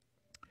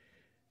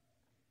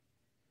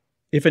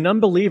 If an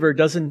unbeliever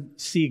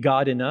doesn't see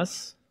God in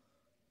us,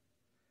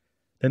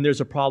 then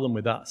there's a problem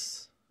with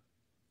us.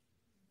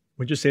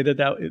 Would you say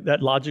that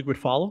logic would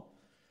follow?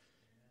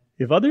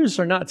 If others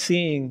are not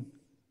seeing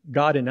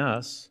God in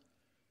us,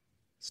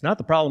 it's not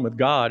the problem with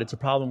God, it's a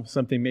problem,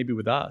 something maybe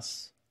with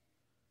us,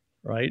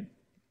 right?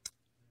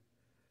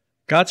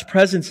 God's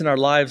presence in our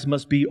lives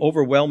must be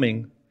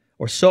overwhelming,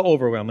 or so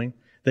overwhelming,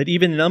 that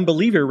even an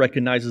unbeliever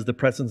recognizes the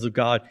presence of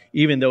God,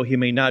 even though he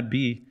may not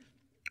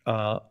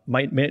know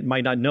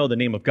the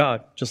name of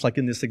God, just like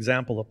in this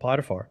example of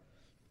Potiphar.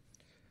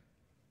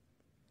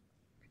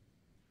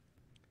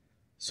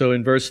 So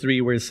in verse 3,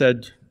 where it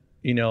said,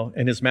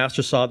 and his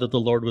master saw that the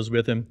Lord was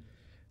with him,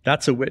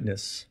 that's a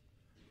witness.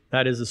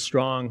 That is a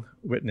strong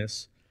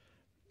witness.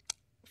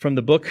 From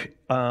the book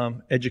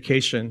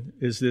Education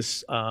is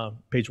this,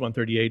 page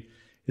 138,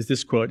 is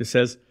this quote. It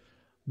says,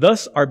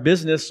 "Thus our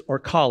business or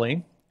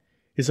calling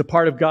is a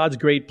part of God's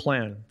great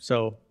plan."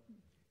 So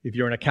if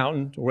you're an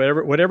accountant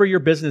or whatever your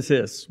business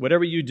is,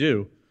 whatever you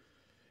do,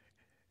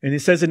 and it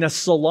says, and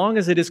so long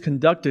as it is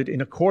conducted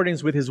in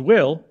accordance with his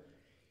will,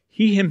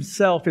 he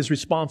himself is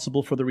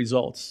responsible for the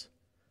results.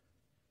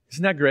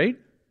 Isn't that great?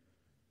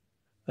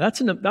 That's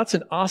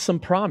an awesome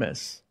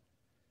promise.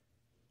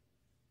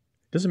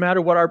 Doesn't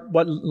matter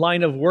what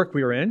line of work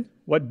we're in,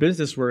 what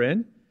business we're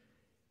in.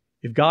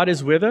 If God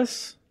is with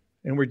us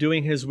and we're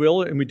doing his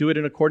will and we do it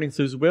in accordance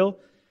to his will,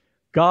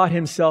 God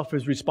himself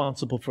is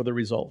responsible for the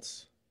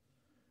results.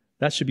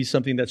 That should be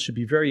something that should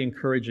be very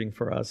encouraging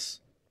for us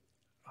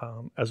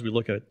as we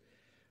look at it.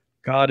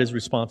 God is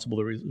responsible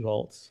for the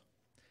results.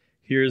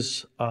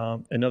 Here's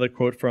another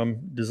quote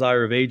from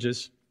Desire of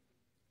Ages.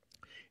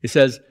 It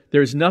says,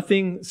 "There is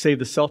nothing save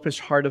the selfish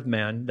heart of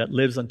man that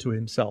lives unto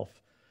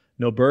himself.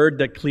 No bird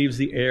that cleaves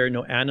the air,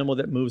 no animal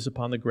that moves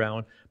upon the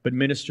ground, but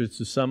ministers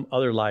to some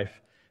other life.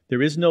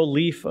 There is no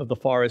leaf of the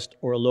forest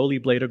or a lowly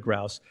blade of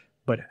grass,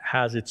 but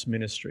has its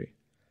ministry."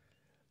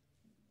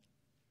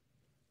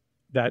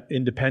 That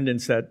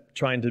independence, that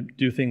trying to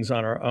do things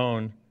on our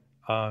own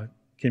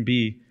can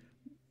be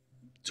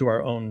to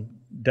our own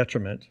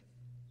detriment.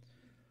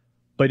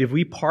 But if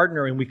we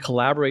partner and we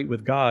collaborate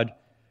with God,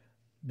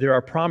 there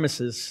are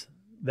promises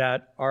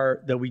that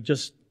we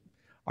just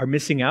are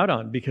missing out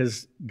on,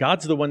 because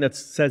God's the one that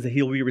says that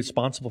he'll be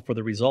responsible for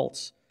the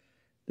results,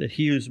 that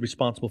he is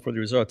responsible for the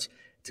results.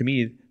 To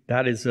me,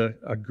 that is a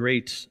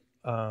great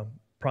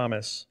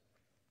promise.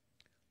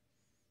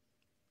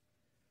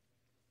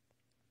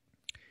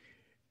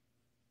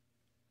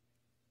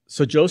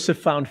 So Joseph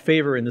found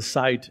favor in the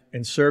sight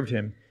and served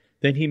him.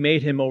 Then he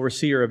made him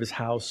overseer of his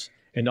house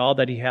and all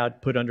that he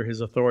had put under his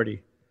authority.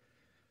 It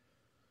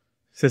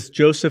says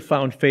Joseph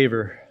found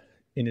favor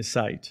in his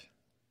sight.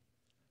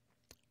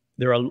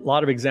 There are a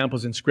lot of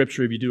examples in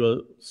Scripture, if you do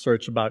a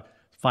search, about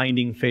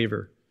finding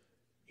favor,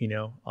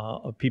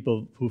 of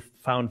people who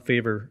found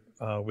favor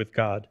with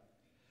God.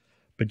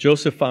 But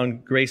Joseph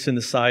found grace in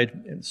the sight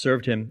and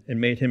served him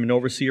and made him an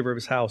overseer of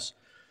his house.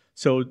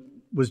 So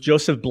was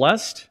Joseph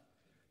blessed?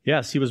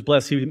 Yes, he was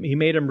blessed. He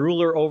made him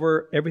ruler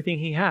over everything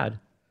he had.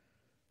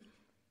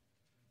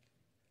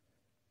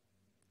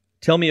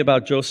 Tell me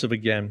about Joseph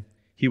again.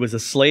 He was a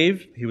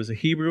slave. He was a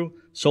Hebrew,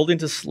 sold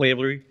into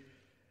slavery.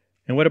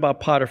 And what about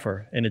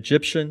Potiphar, an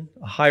Egyptian,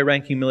 a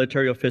high-ranking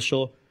military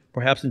official,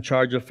 perhaps in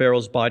charge of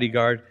Pharaoh's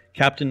bodyguard,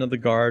 captain of the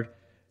guard,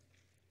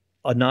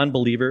 a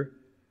non-believer?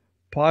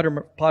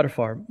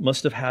 Potiphar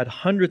must have had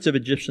hundreds of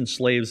Egyptian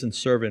slaves and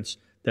servants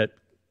that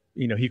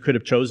he could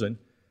have chosen,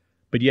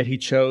 but yet he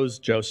chose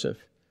Joseph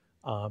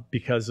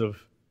because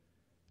of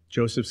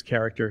Joseph's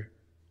character,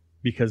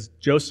 because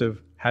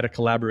Joseph had a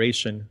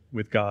collaboration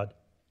with God.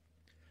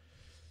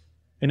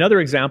 Another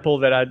example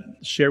that I'd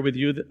share with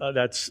you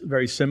that's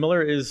very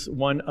similar is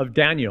one of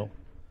Daniel.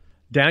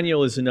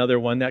 Daniel is another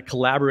one that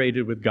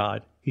collaborated with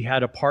God. He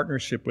had a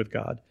partnership with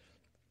God.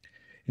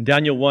 In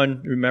Daniel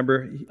 1,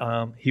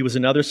 remember, he was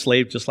another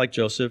slave just like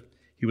Joseph.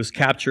 He was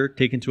captured,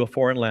 taken to a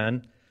foreign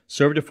land,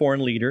 served a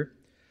foreign leader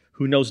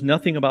who knows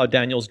nothing about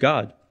Daniel's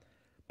God.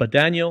 But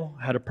Daniel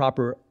had a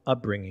proper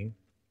upbringing.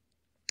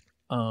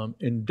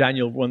 In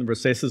Daniel 1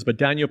 verse 6 says, "But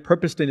Daniel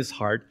purposed in his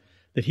heart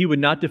that he would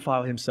not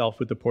defile himself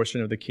with the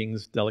portion of the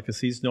king's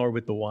delicacies, nor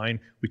with the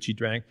wine which he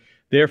drank.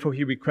 Therefore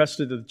he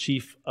requested of the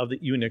chief of the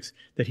eunuchs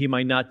that he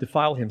might not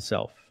defile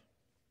himself."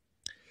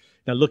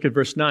 Now look at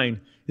verse 9.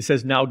 It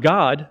says, "Now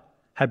God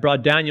had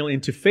brought Daniel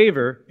into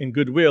favor and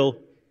goodwill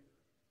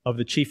of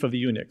the chief of the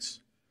eunuchs."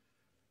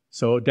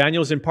 So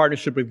Daniel's in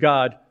partnership with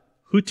God.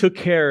 Who took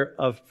care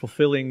of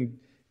fulfilling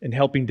and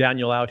helping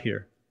Daniel out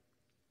here?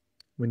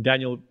 When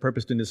Daniel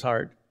purposed in his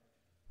heart.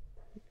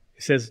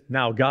 He says,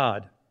 now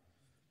God.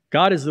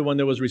 God is the one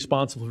that was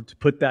responsible to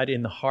put that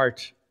in the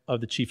heart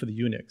of the chief of the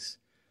eunuchs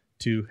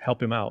to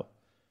help him out.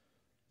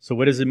 So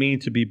what does it mean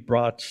to be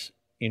brought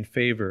in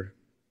favor?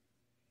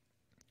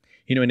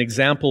 You know, an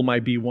example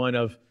might be one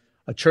of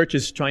a church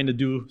is trying to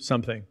do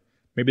something.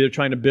 Maybe they're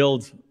trying to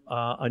build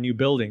a new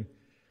building,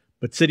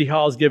 but City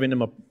Hall is giving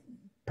them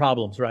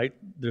problems, right?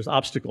 There's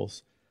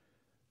obstacles.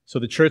 So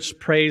the church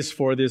prays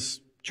for this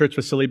church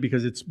facility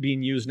because it's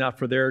being used not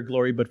for their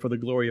glory, but for the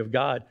glory of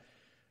God.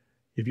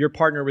 If you're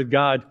partnered with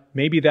God,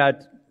 maybe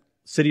that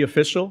city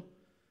official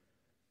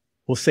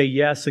will say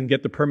yes and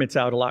get the permits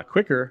out a lot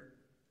quicker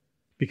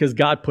because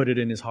God put it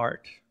in his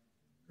heart,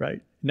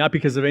 right? Not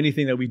because of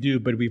anything that we do,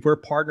 but if we're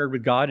partnered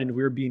with God and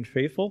we're being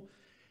faithful,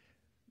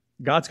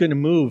 God's going to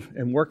move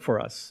and work for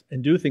us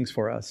and do things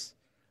for us,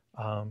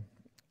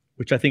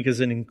 which I think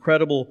is an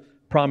incredible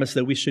promise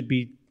that we should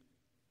be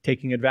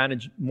taking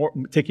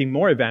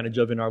more advantage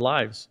of in our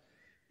lives.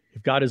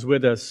 If God is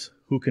with us,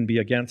 who can be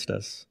against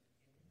us?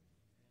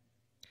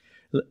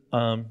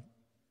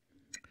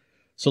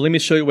 So let me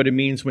show you what it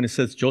means when it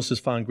says Joseph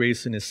found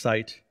grace in his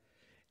sight.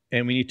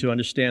 And we need to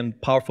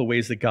understand powerful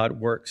ways that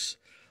God works.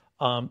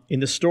 In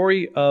the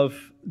story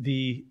of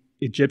the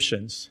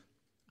Egyptians,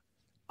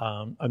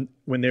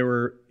 when they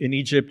were in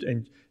Egypt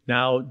and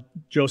now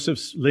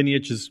Joseph's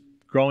lineage is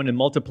grown and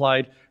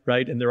multiplied,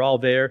 right? And they're all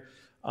there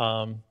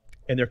and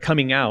they're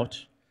coming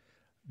out.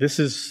 This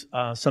is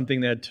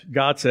something that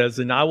God says,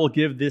 and I will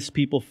give this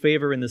people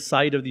favor in the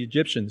sight of the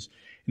Egyptians.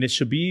 And it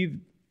shall be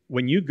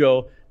when you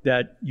go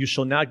that you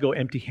shall not go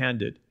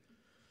empty-handed.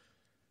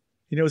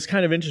 You know, it's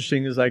kind of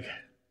interesting. It's like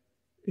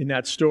in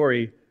that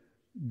story,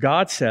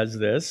 God says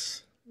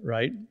this,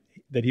 right?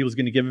 That he was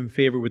going to give him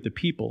favor with the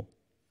people.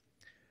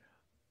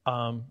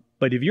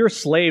 But if you're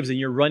slaves and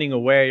you're running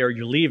away or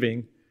you're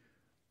leaving,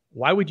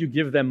 why would you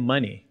give them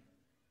money?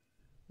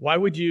 Why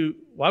would you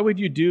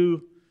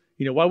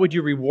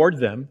reward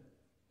them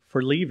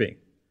for leaving?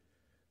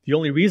 The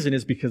only reason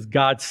is because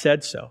God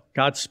said so.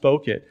 God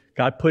spoke it.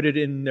 God put it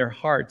in their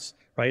hearts,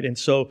 right? And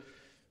so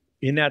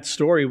in that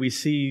story, we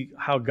see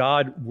how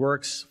God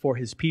works for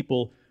his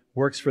people,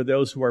 works for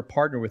those who are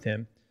partnered with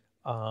him.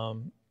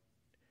 Proverbs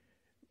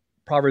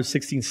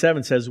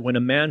 16:7 says, when a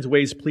man's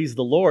ways please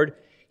the Lord,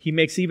 he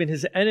makes even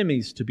his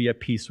enemies to be at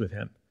peace with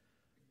him.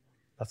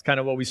 That's kind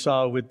of what we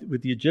saw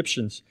with the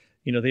Egyptians.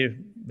 You know,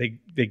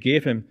 they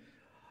gave him.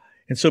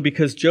 And so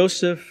because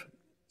Joseph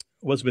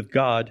was with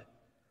God,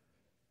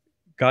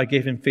 God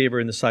gave him favor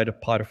in the sight of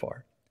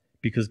Potiphar,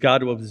 because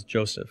God was with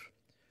Joseph.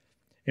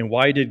 And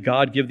why did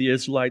God give the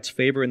Israelites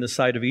favor in the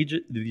sight of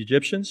the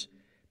Egyptians?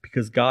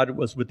 Because God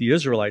was with the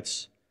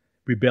Israelites,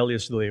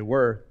 rebellious though they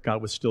were,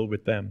 God was still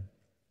with them.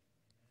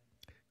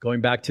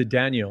 Going back to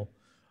Daniel,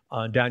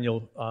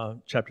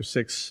 chapter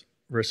 6,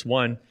 verse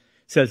 1,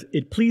 says,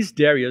 it pleased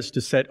Darius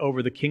to set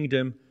over the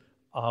kingdom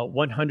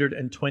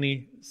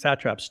 120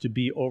 satraps to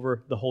be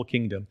over the whole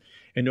kingdom,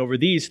 and over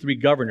these 3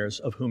 governors,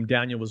 of whom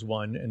Daniel was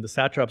one, and the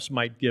satraps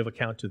might give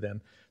account to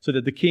them, so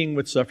that the king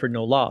would suffer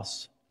no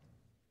loss.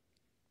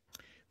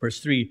 Verse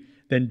 3,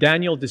 then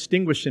Daniel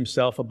distinguished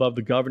himself above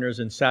the governors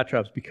and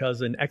satraps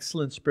because an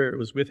excellent spirit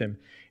was with him,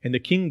 and the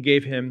king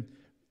gave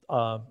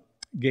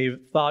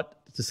thought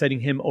to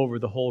setting him over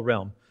the whole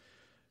realm.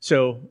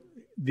 So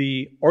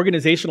the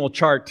organizational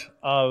chart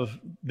of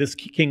this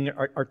king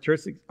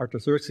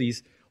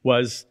Artaxerxes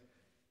was,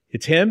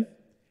 it's him,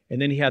 and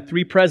then he had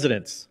 3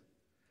 presidents.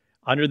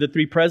 Under the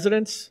 3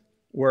 presidents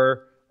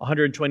were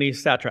 120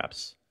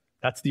 satraps.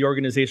 That's the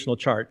organizational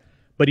chart.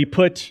 But he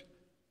put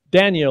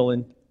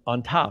Daniel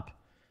on top.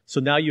 So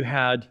now you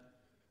had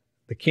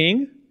the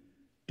king,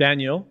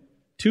 Daniel,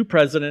 2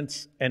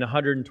 presidents, and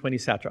 120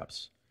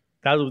 satraps.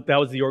 That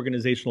was the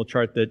organizational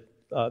chart that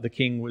the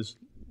king was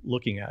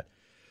looking at.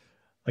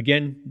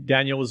 Again,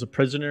 Daniel was a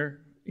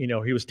prisoner. You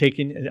know, he was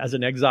taken as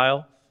an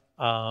exile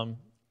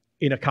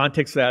in a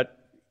context that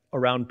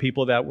around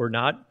people that were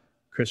not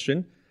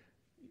Christian.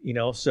 You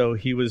know, so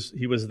he was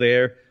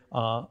there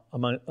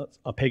among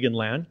a pagan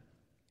land.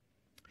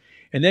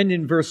 And then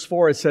in verse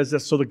 4 it says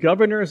this, so the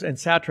governors and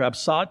satraps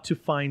sought to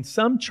find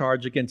some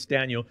charge against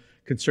Daniel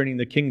concerning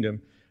the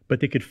kingdom, but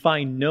they could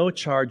find no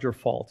charge or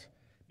fault,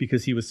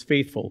 because he was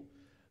faithful,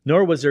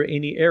 nor was there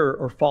any error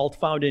or fault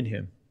found in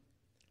him.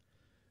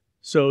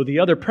 So the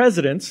other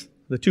presidents,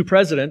 the 2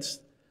 presidents,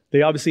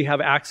 they obviously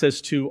have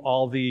access to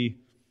all the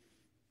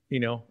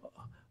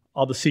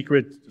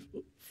secret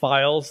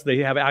files. They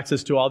have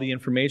access to all the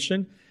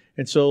information.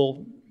 And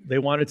so they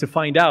wanted to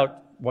find out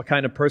what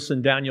kind of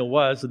person Daniel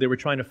was. So they were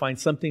trying to find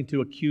something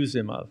to accuse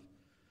him of.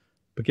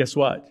 But guess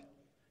what?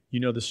 You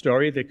know the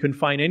story. They couldn't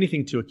find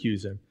anything to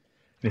accuse him.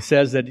 And it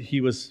says that he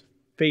was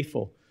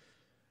faithful.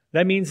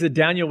 That means that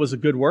Daniel was a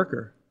good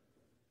worker,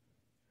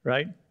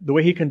 right? The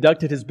way he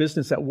conducted his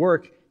business at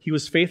work, he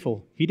was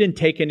faithful. He didn't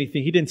take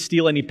anything. He didn't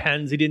steal any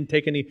pens. He didn't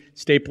take any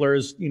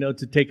staplers,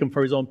 to take them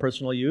for his own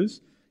personal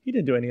use. He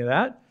didn't do any of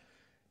that.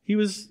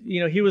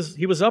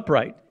 he was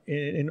upright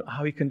in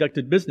how he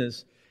conducted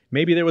business.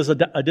 Maybe there was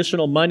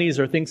additional monies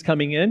or things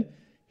coming in.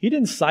 He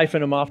didn't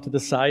siphon them off to the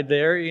side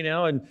there,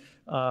 and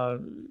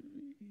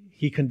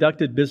he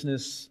conducted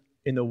business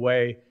in a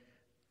way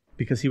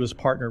because he was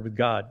partnered with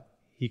God.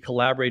 He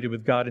collaborated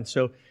with God, and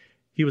so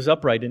he was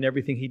upright in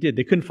everything he did.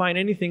 They couldn't find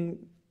anything,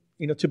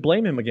 to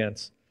blame him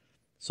against.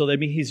 So that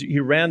means he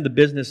ran the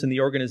business and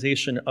the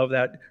organization of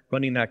that,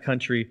 running that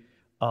country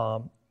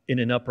in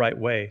an upright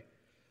way.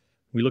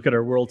 We look at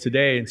our world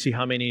today and see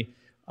how many,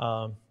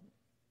 the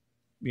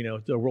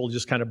world is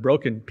just kind of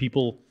broken.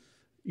 People,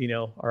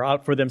 are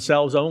out for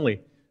themselves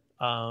only,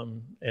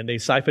 and they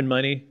siphon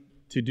money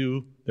to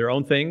do their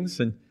own things,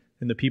 and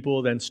the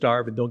people then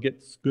starve and don't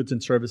get goods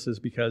and services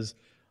because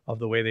of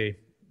the way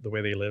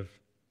they live.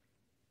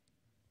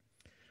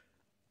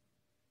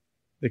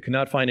 They could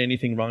not find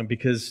anything wrong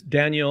because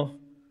Daniel,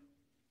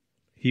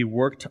 he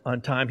worked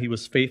on time. He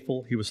was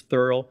faithful. He was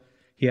thorough.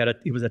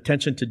 He was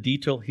attention to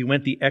detail. He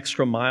went the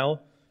extra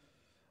mile.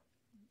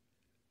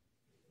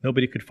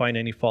 Nobody could find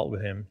any fault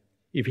with him.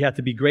 If he had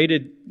to be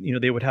graded,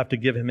 they would have to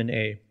give him an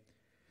A.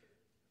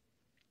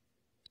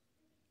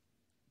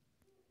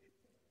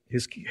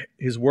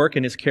 His work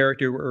and his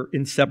character were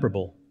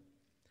inseparable.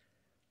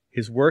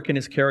 His work and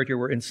his character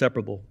were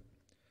inseparable.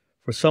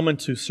 For someone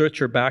to search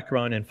your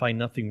background and find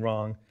nothing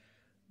wrong,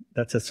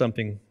 that says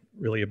something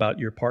really about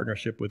your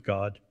partnership with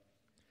God.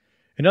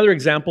 Another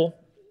example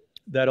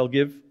that I'll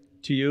give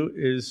to you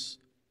is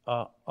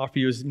offer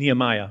you is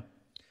Nehemiah.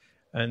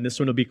 And this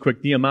one will be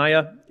quick.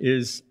 Nehemiah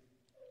is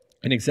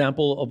an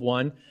example of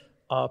one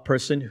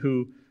person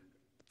who,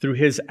 through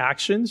his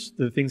actions,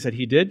 the things that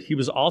he did, he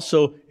was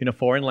also in a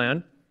foreign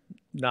land,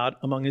 not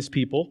among his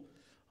people,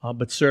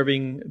 but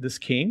serving this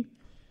king.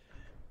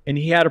 And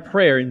he had a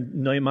prayer in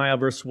Nehemiah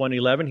verse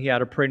 1:11. He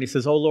had a prayer and he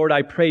says, "Oh Lord,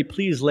 I pray,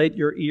 please let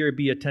your ear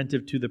be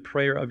attentive to the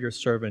prayer of your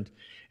servant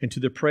and to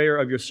the prayer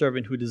of your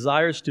servant who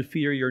desires to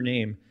fear your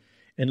name.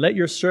 And let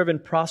your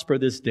servant prosper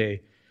this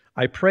day.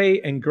 I pray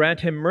and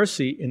grant him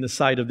mercy in the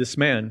sight of this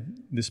man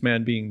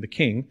being the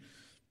king."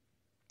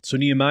 So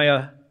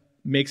Nehemiah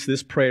makes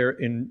this prayer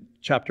in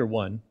chapter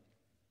 1.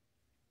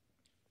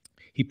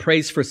 He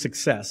prays for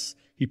success.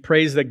 He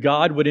prays that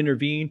God would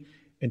intervene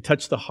and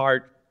touch the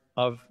heart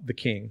of the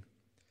king.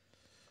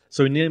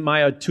 So in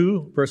Nehemiah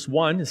 2, verse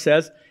 1, it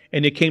says,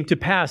 "And it came to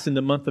pass in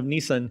the month of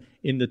Nisan,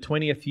 in the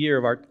 20th year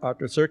of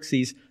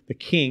Artaxerxes, the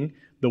king,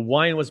 the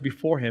wine was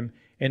before him,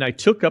 and I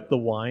took up the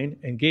wine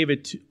and gave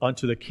it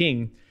unto the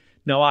king.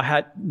 Now I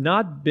had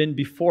not been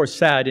before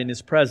sad in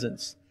his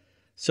presence."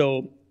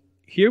 So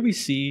here we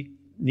see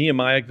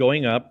Nehemiah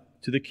going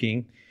up to the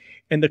king,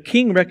 and the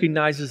king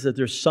recognizes that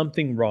there's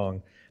something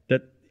wrong,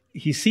 that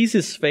he sees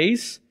his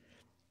face,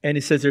 and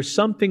he says there's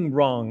something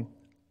wrong.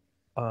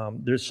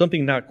 There's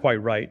something not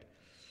quite right.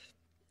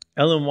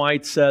 Ellen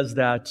White says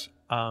that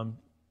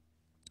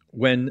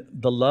when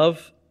the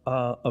love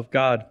of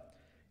God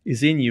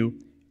is in you,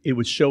 it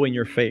would show in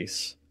your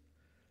face.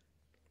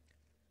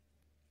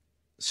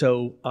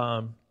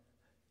 So,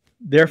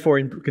 therefore,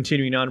 in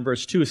continuing on in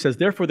verse 2, it says,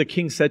 "Therefore the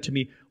king said to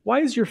me,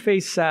 Why is your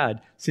face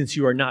sad, since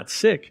you are not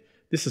sick?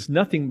 This is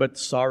nothing but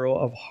sorrow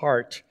of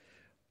heart."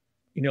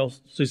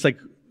 So it's like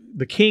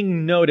the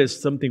king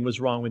noticed something was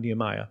wrong with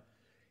Nehemiah.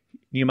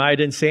 Nehemiah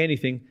didn't say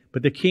anything,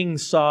 but the king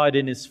saw it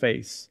in his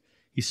face.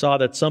 He saw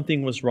that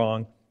something was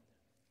wrong,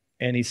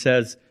 and he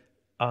said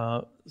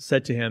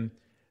to him,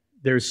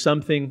 "There's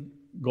something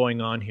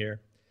going on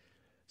here."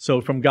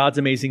 So from God's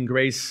amazing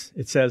grace,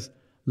 it says,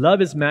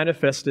 "Love is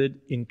manifested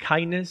in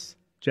kindness,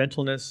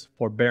 gentleness,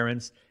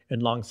 forbearance,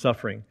 and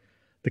long-suffering.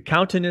 The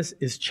countenance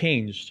is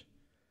changed.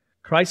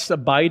 Christ's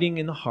abiding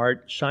in the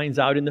heart shines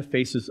out in the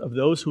faces of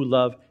those who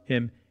love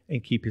him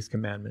and keep his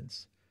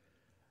commandments."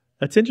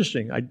 That's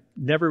interesting. I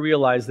never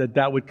realized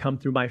that would come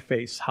through my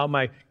face, how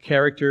my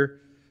character,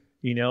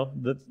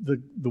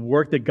 the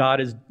work that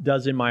God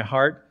does in my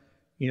heart,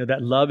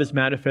 that love is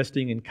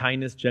manifesting in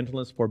kindness,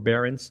 gentleness,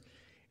 forbearance,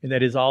 and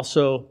that is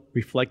also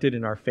reflected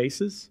in our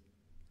faces,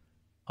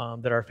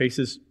 that our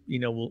faces,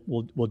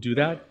 will do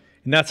that.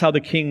 And that's how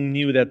the king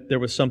knew that there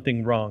was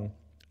something wrong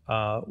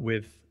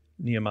with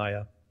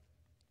Nehemiah.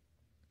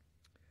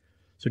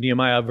 So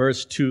Nehemiah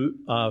verse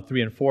 2,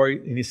 3, and 4,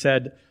 and he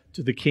said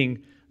to the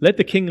king, "Let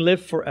the king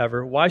live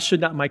forever. Why should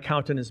not my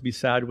countenance be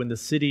sad when the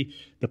city,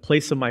 the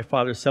place of my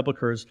father's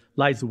sepulchres,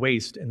 lies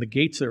waste, and the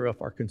gates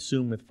thereof are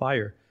consumed with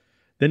fire?"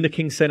 Then the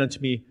king said unto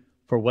me,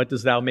 "For what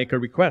dost thou make a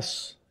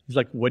request?" He's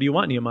like, "What do you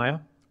want, Nehemiah?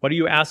 What are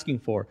you asking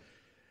for?"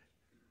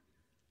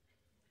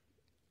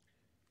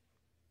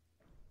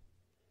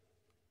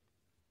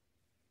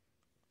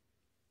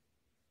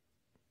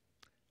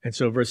 And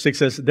so verse 6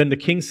 says, "Then the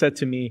king said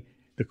to me,"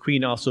 the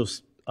queen also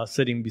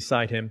sitting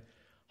beside him,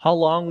 "How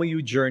long will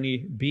your journey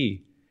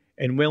be?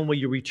 And when will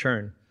you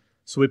return?"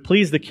 So it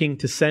pleased the king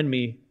to send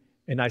me,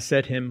 and I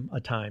set him a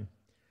time.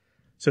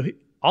 So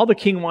all the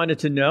king wanted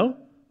to know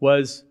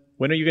was,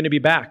 when are you going to be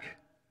back?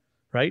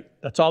 Right?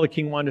 That's all the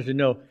king wanted to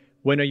know.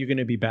 When are you going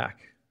to be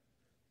back?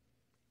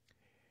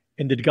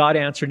 And did God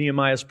answer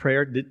Nehemiah's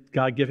prayer? Did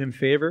God give him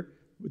favor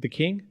with the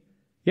king?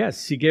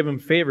 Yes, he gave him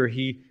favor.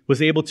 He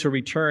was able to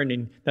return,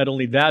 and not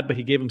only that, but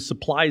he gave him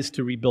supplies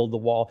to rebuild the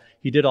wall.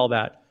 He did all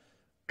that.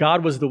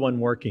 God was the one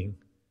working.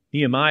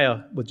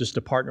 Nehemiah was just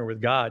a partner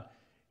with God,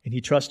 and he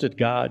trusted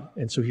God,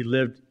 and so he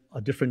lived a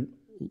different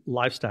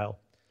lifestyle.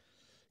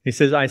 He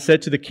says, I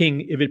said to the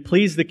king, if it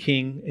please the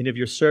king, and if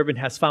your servant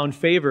has found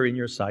favor in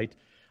your sight,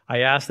 I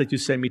ask that you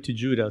send me to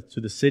Judah,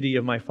 to the city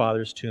of my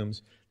father's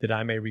tombs, that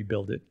I may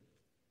rebuild it.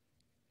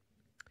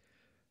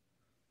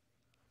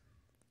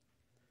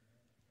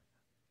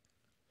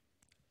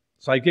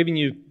 So I've given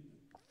you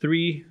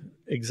 3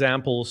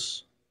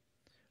 examples,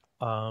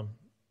 and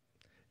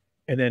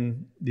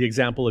then the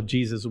example of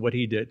Jesus, what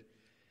he did.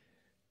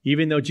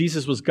 Even though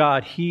Jesus was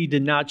God, he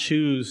did not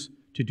choose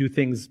to do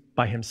things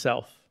by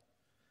himself.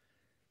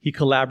 He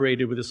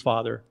collaborated with his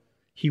Father.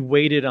 He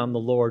waited on the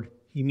Lord.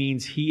 He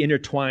means he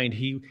intertwined.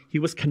 He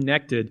was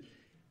connected,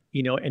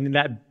 and in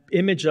that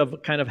image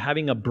of kind of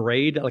having a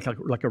braid,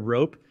 like a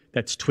rope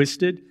that's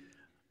twisted.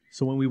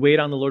 So when we wait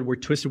on the Lord, we're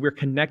twisted. We're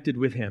connected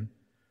with him.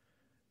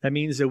 That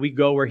means that we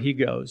go where he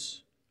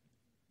goes,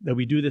 that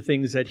we do the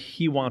things that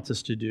he wants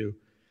us to do.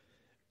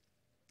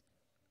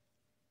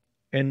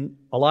 And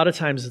a lot of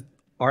times,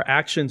 our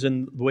actions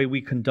and the way we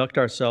conduct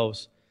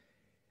ourselves,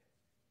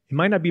 it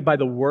might not be by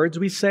the words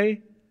we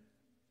say,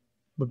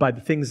 but by the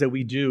things that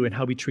we do and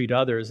how we treat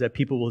others, that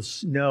people will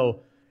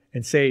know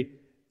and say,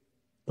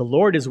 the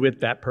Lord is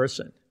with that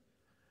person.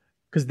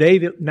 Because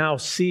they now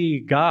see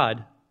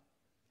God.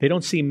 They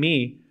don't see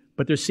me,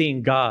 but they're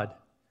seeing God.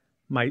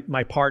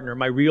 My partner,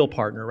 my real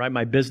partner, right?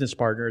 My business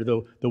partner,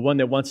 the one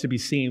that wants to be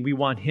seen. We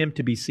want him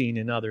to be seen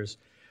in others.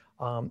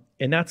 And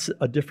that's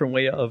a different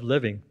way of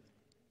living.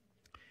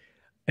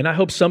 And I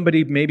hope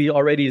somebody maybe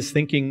already is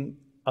thinking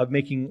of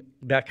making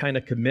that kind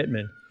of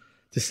commitment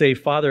to say,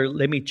 Father,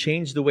 let me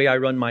change the way I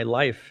run my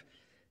life.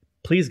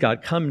 Please,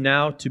 God, come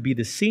now to be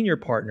the senior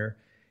partner.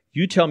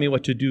 You tell me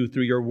what to do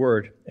through your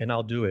word, and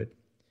I'll do it.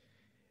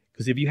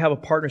 Because if you have a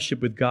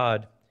partnership with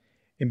God,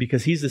 and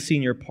because he's the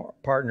senior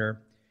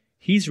partner,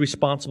 he's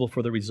responsible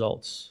for the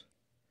results.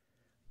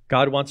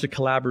 God wants to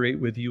collaborate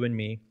with you and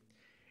me.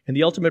 And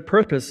the ultimate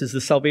purpose is the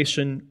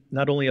salvation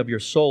not only of your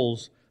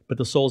souls, but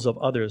the souls of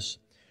others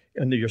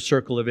under your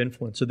circle of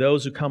influence. So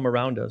those who come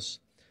around us,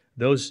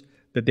 those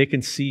that they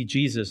can see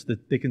Jesus,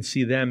 that they can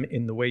see them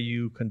in the way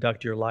you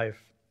conduct your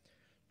life.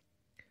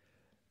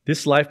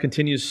 This life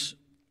continues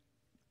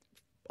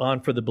on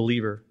for the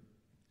believer.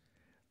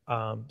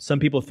 Some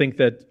people think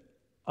that,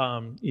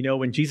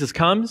 when Jesus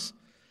comes,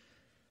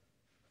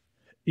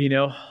 he's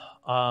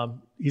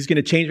going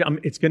to change.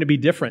 It's going to be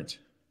different.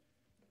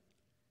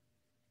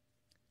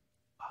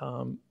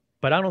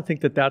 But I don't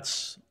think that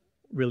that's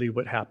really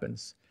what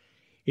happens.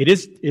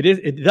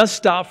 It does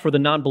stop for the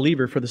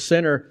non-believer. For the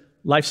sinner,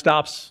 life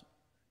stops,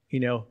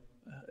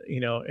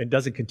 and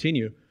doesn't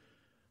continue.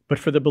 But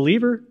for the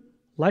believer,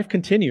 life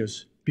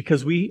continues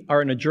because we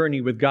are in a journey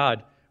with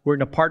God. We're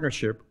in a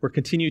partnership. We're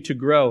continuing to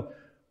grow.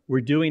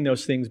 We're doing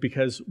those things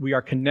because we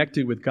are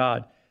connected with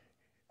God.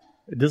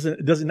 Jesus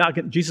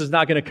is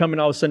not going to come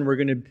and all of a sudden we're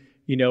going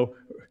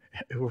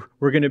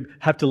to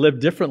have to live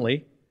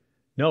differently.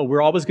 No,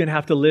 we're always going to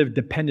have to live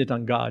dependent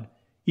on God.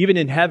 Even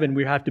in heaven,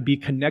 we have to be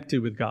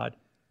connected with God.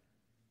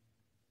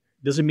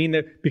 Doesn't mean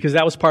that, because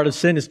that was part of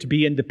sin, is to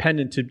be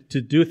independent,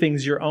 to do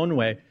things your own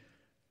way.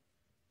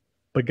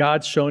 But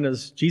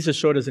Jesus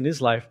showed us in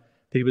his life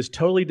that he was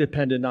totally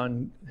dependent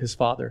on his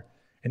Father.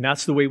 And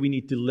that's the way we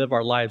need to live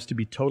our lives, to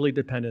be totally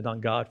dependent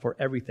on God for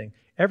everything,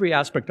 every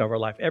aspect of our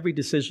life, every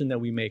decision that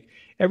we make,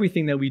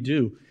 everything that we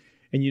do.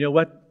 And you know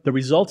what? The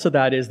results of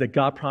that is that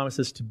God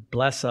promises to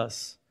bless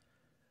us.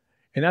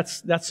 And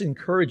that's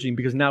encouraging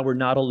because now we're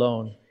not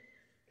alone.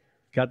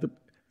 Got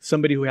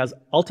somebody who has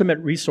ultimate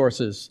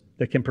resources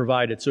that can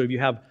provide it. So if you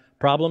have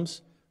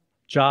problems,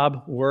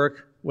 job,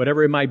 work,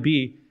 whatever it might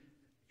be,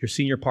 your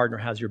senior partner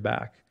has your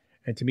back.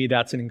 And to me,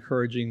 that's an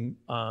encouraging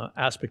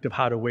aspect of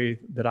how the way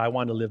that I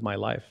want to live my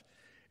life.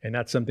 And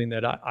that's something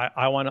that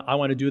I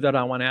want to do that.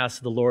 I want to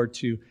ask the Lord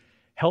to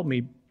help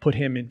me put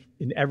him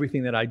in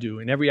everything that I do,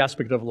 in every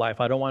aspect of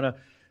life. I don't want to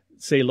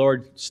say,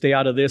 Lord, stay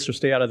out of this or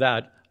stay out of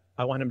that.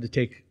 I want him to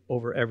take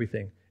over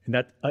everything.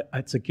 And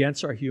that's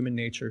against our human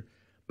nature.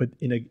 But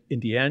in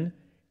the end,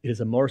 it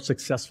is a more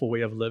successful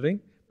way of living,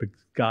 but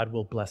God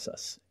will bless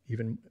us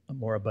even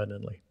more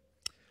abundantly.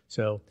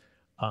 So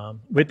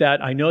with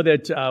that, I know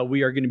that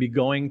we are going to be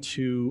going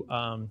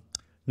to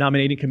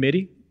nominating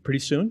committee pretty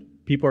soon.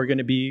 People are going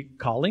to be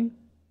calling,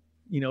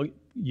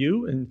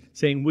 you and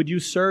saying, would you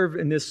serve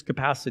in this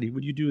capacity?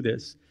 Would you do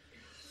this?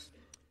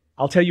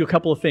 I'll tell you a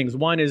couple of things.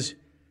 One is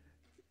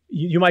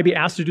you might be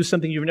asked to do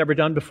something you've never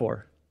done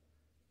before.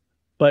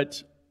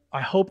 But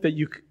I hope that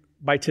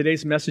by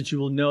today's message, you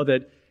will know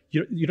that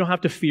you don't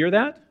have to fear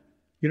that.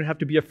 You don't have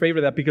to be afraid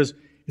of that because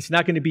it's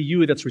not going to be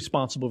you that's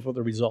responsible for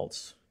the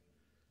results.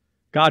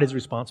 God is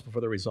responsible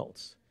for the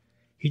results.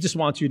 He just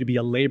wants you to be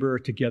a laborer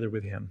together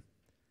with him.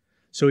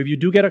 So if you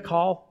do get a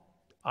call,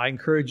 I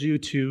encourage you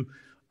to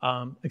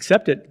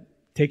accept it.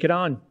 Take it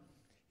on.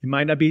 It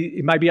might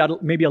be maybe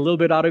a little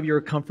bit out of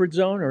your comfort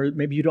zone, or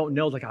maybe you don't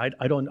know,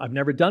 I've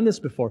never done this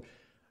before.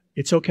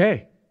 it's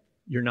okay.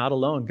 You're not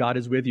alone. God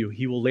is with you.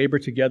 He will labor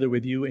together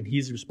with you, and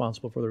He's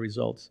responsible for the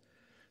results.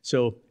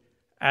 So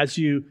as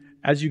you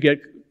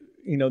get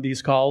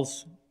these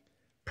calls,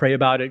 pray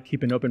about it,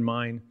 keep an open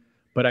mind.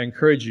 But I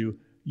encourage you,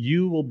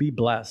 you will be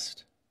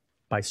blessed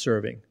by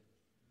serving.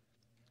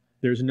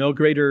 There's no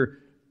greater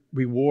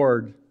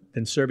reward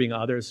than serving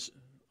others.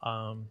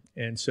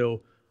 And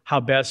so how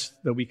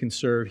best that we can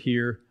serve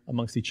here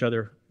amongst each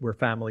other. We're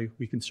family.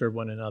 We can serve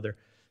one another.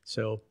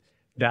 So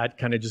that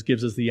kind of just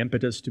gives us the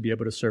impetus to be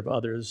able to serve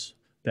others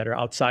that are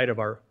outside of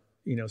our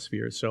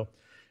spheres. So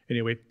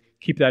anyway,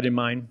 keep that in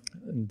mind,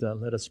 and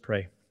let us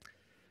pray.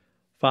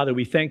 Father,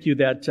 we thank you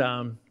that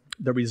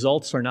the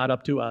results are not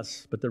up to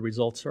us, but the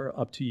results are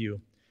up to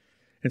you.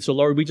 And so,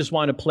 Lord, we just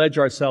want to pledge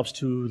ourselves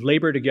to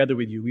labor together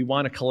with you. We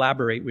want to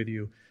collaborate with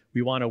you.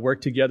 We want to work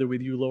together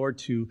with you, Lord,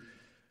 to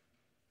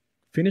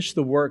finish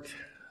the work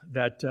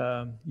that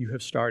you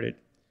have started.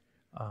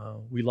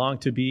 We long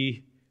to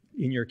be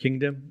in your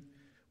kingdom.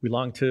 We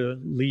long to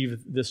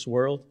leave this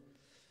world.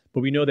 But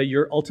we know that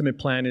your ultimate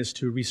plan is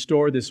to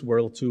restore this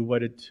world to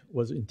what it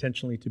was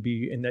intentionally to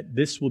be, and that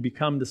this will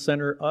become the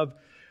center of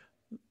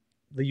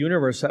the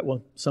universe at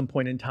some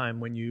point in time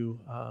when you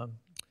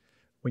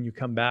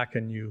come back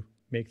and you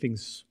make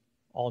things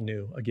all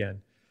new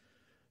again.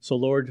 So,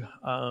 Lord,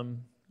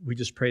 we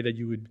just pray that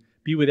you would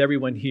be with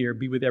everyone here,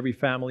 be with every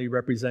family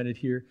represented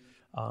here,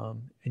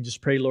 and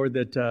just pray, Lord,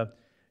 that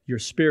your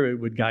Spirit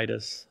would guide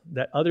us,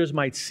 that others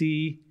might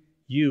see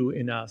you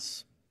in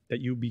us, that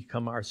you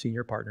become our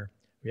senior partner.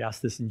 We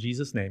ask this in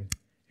Jesus' name.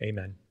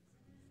 Amen.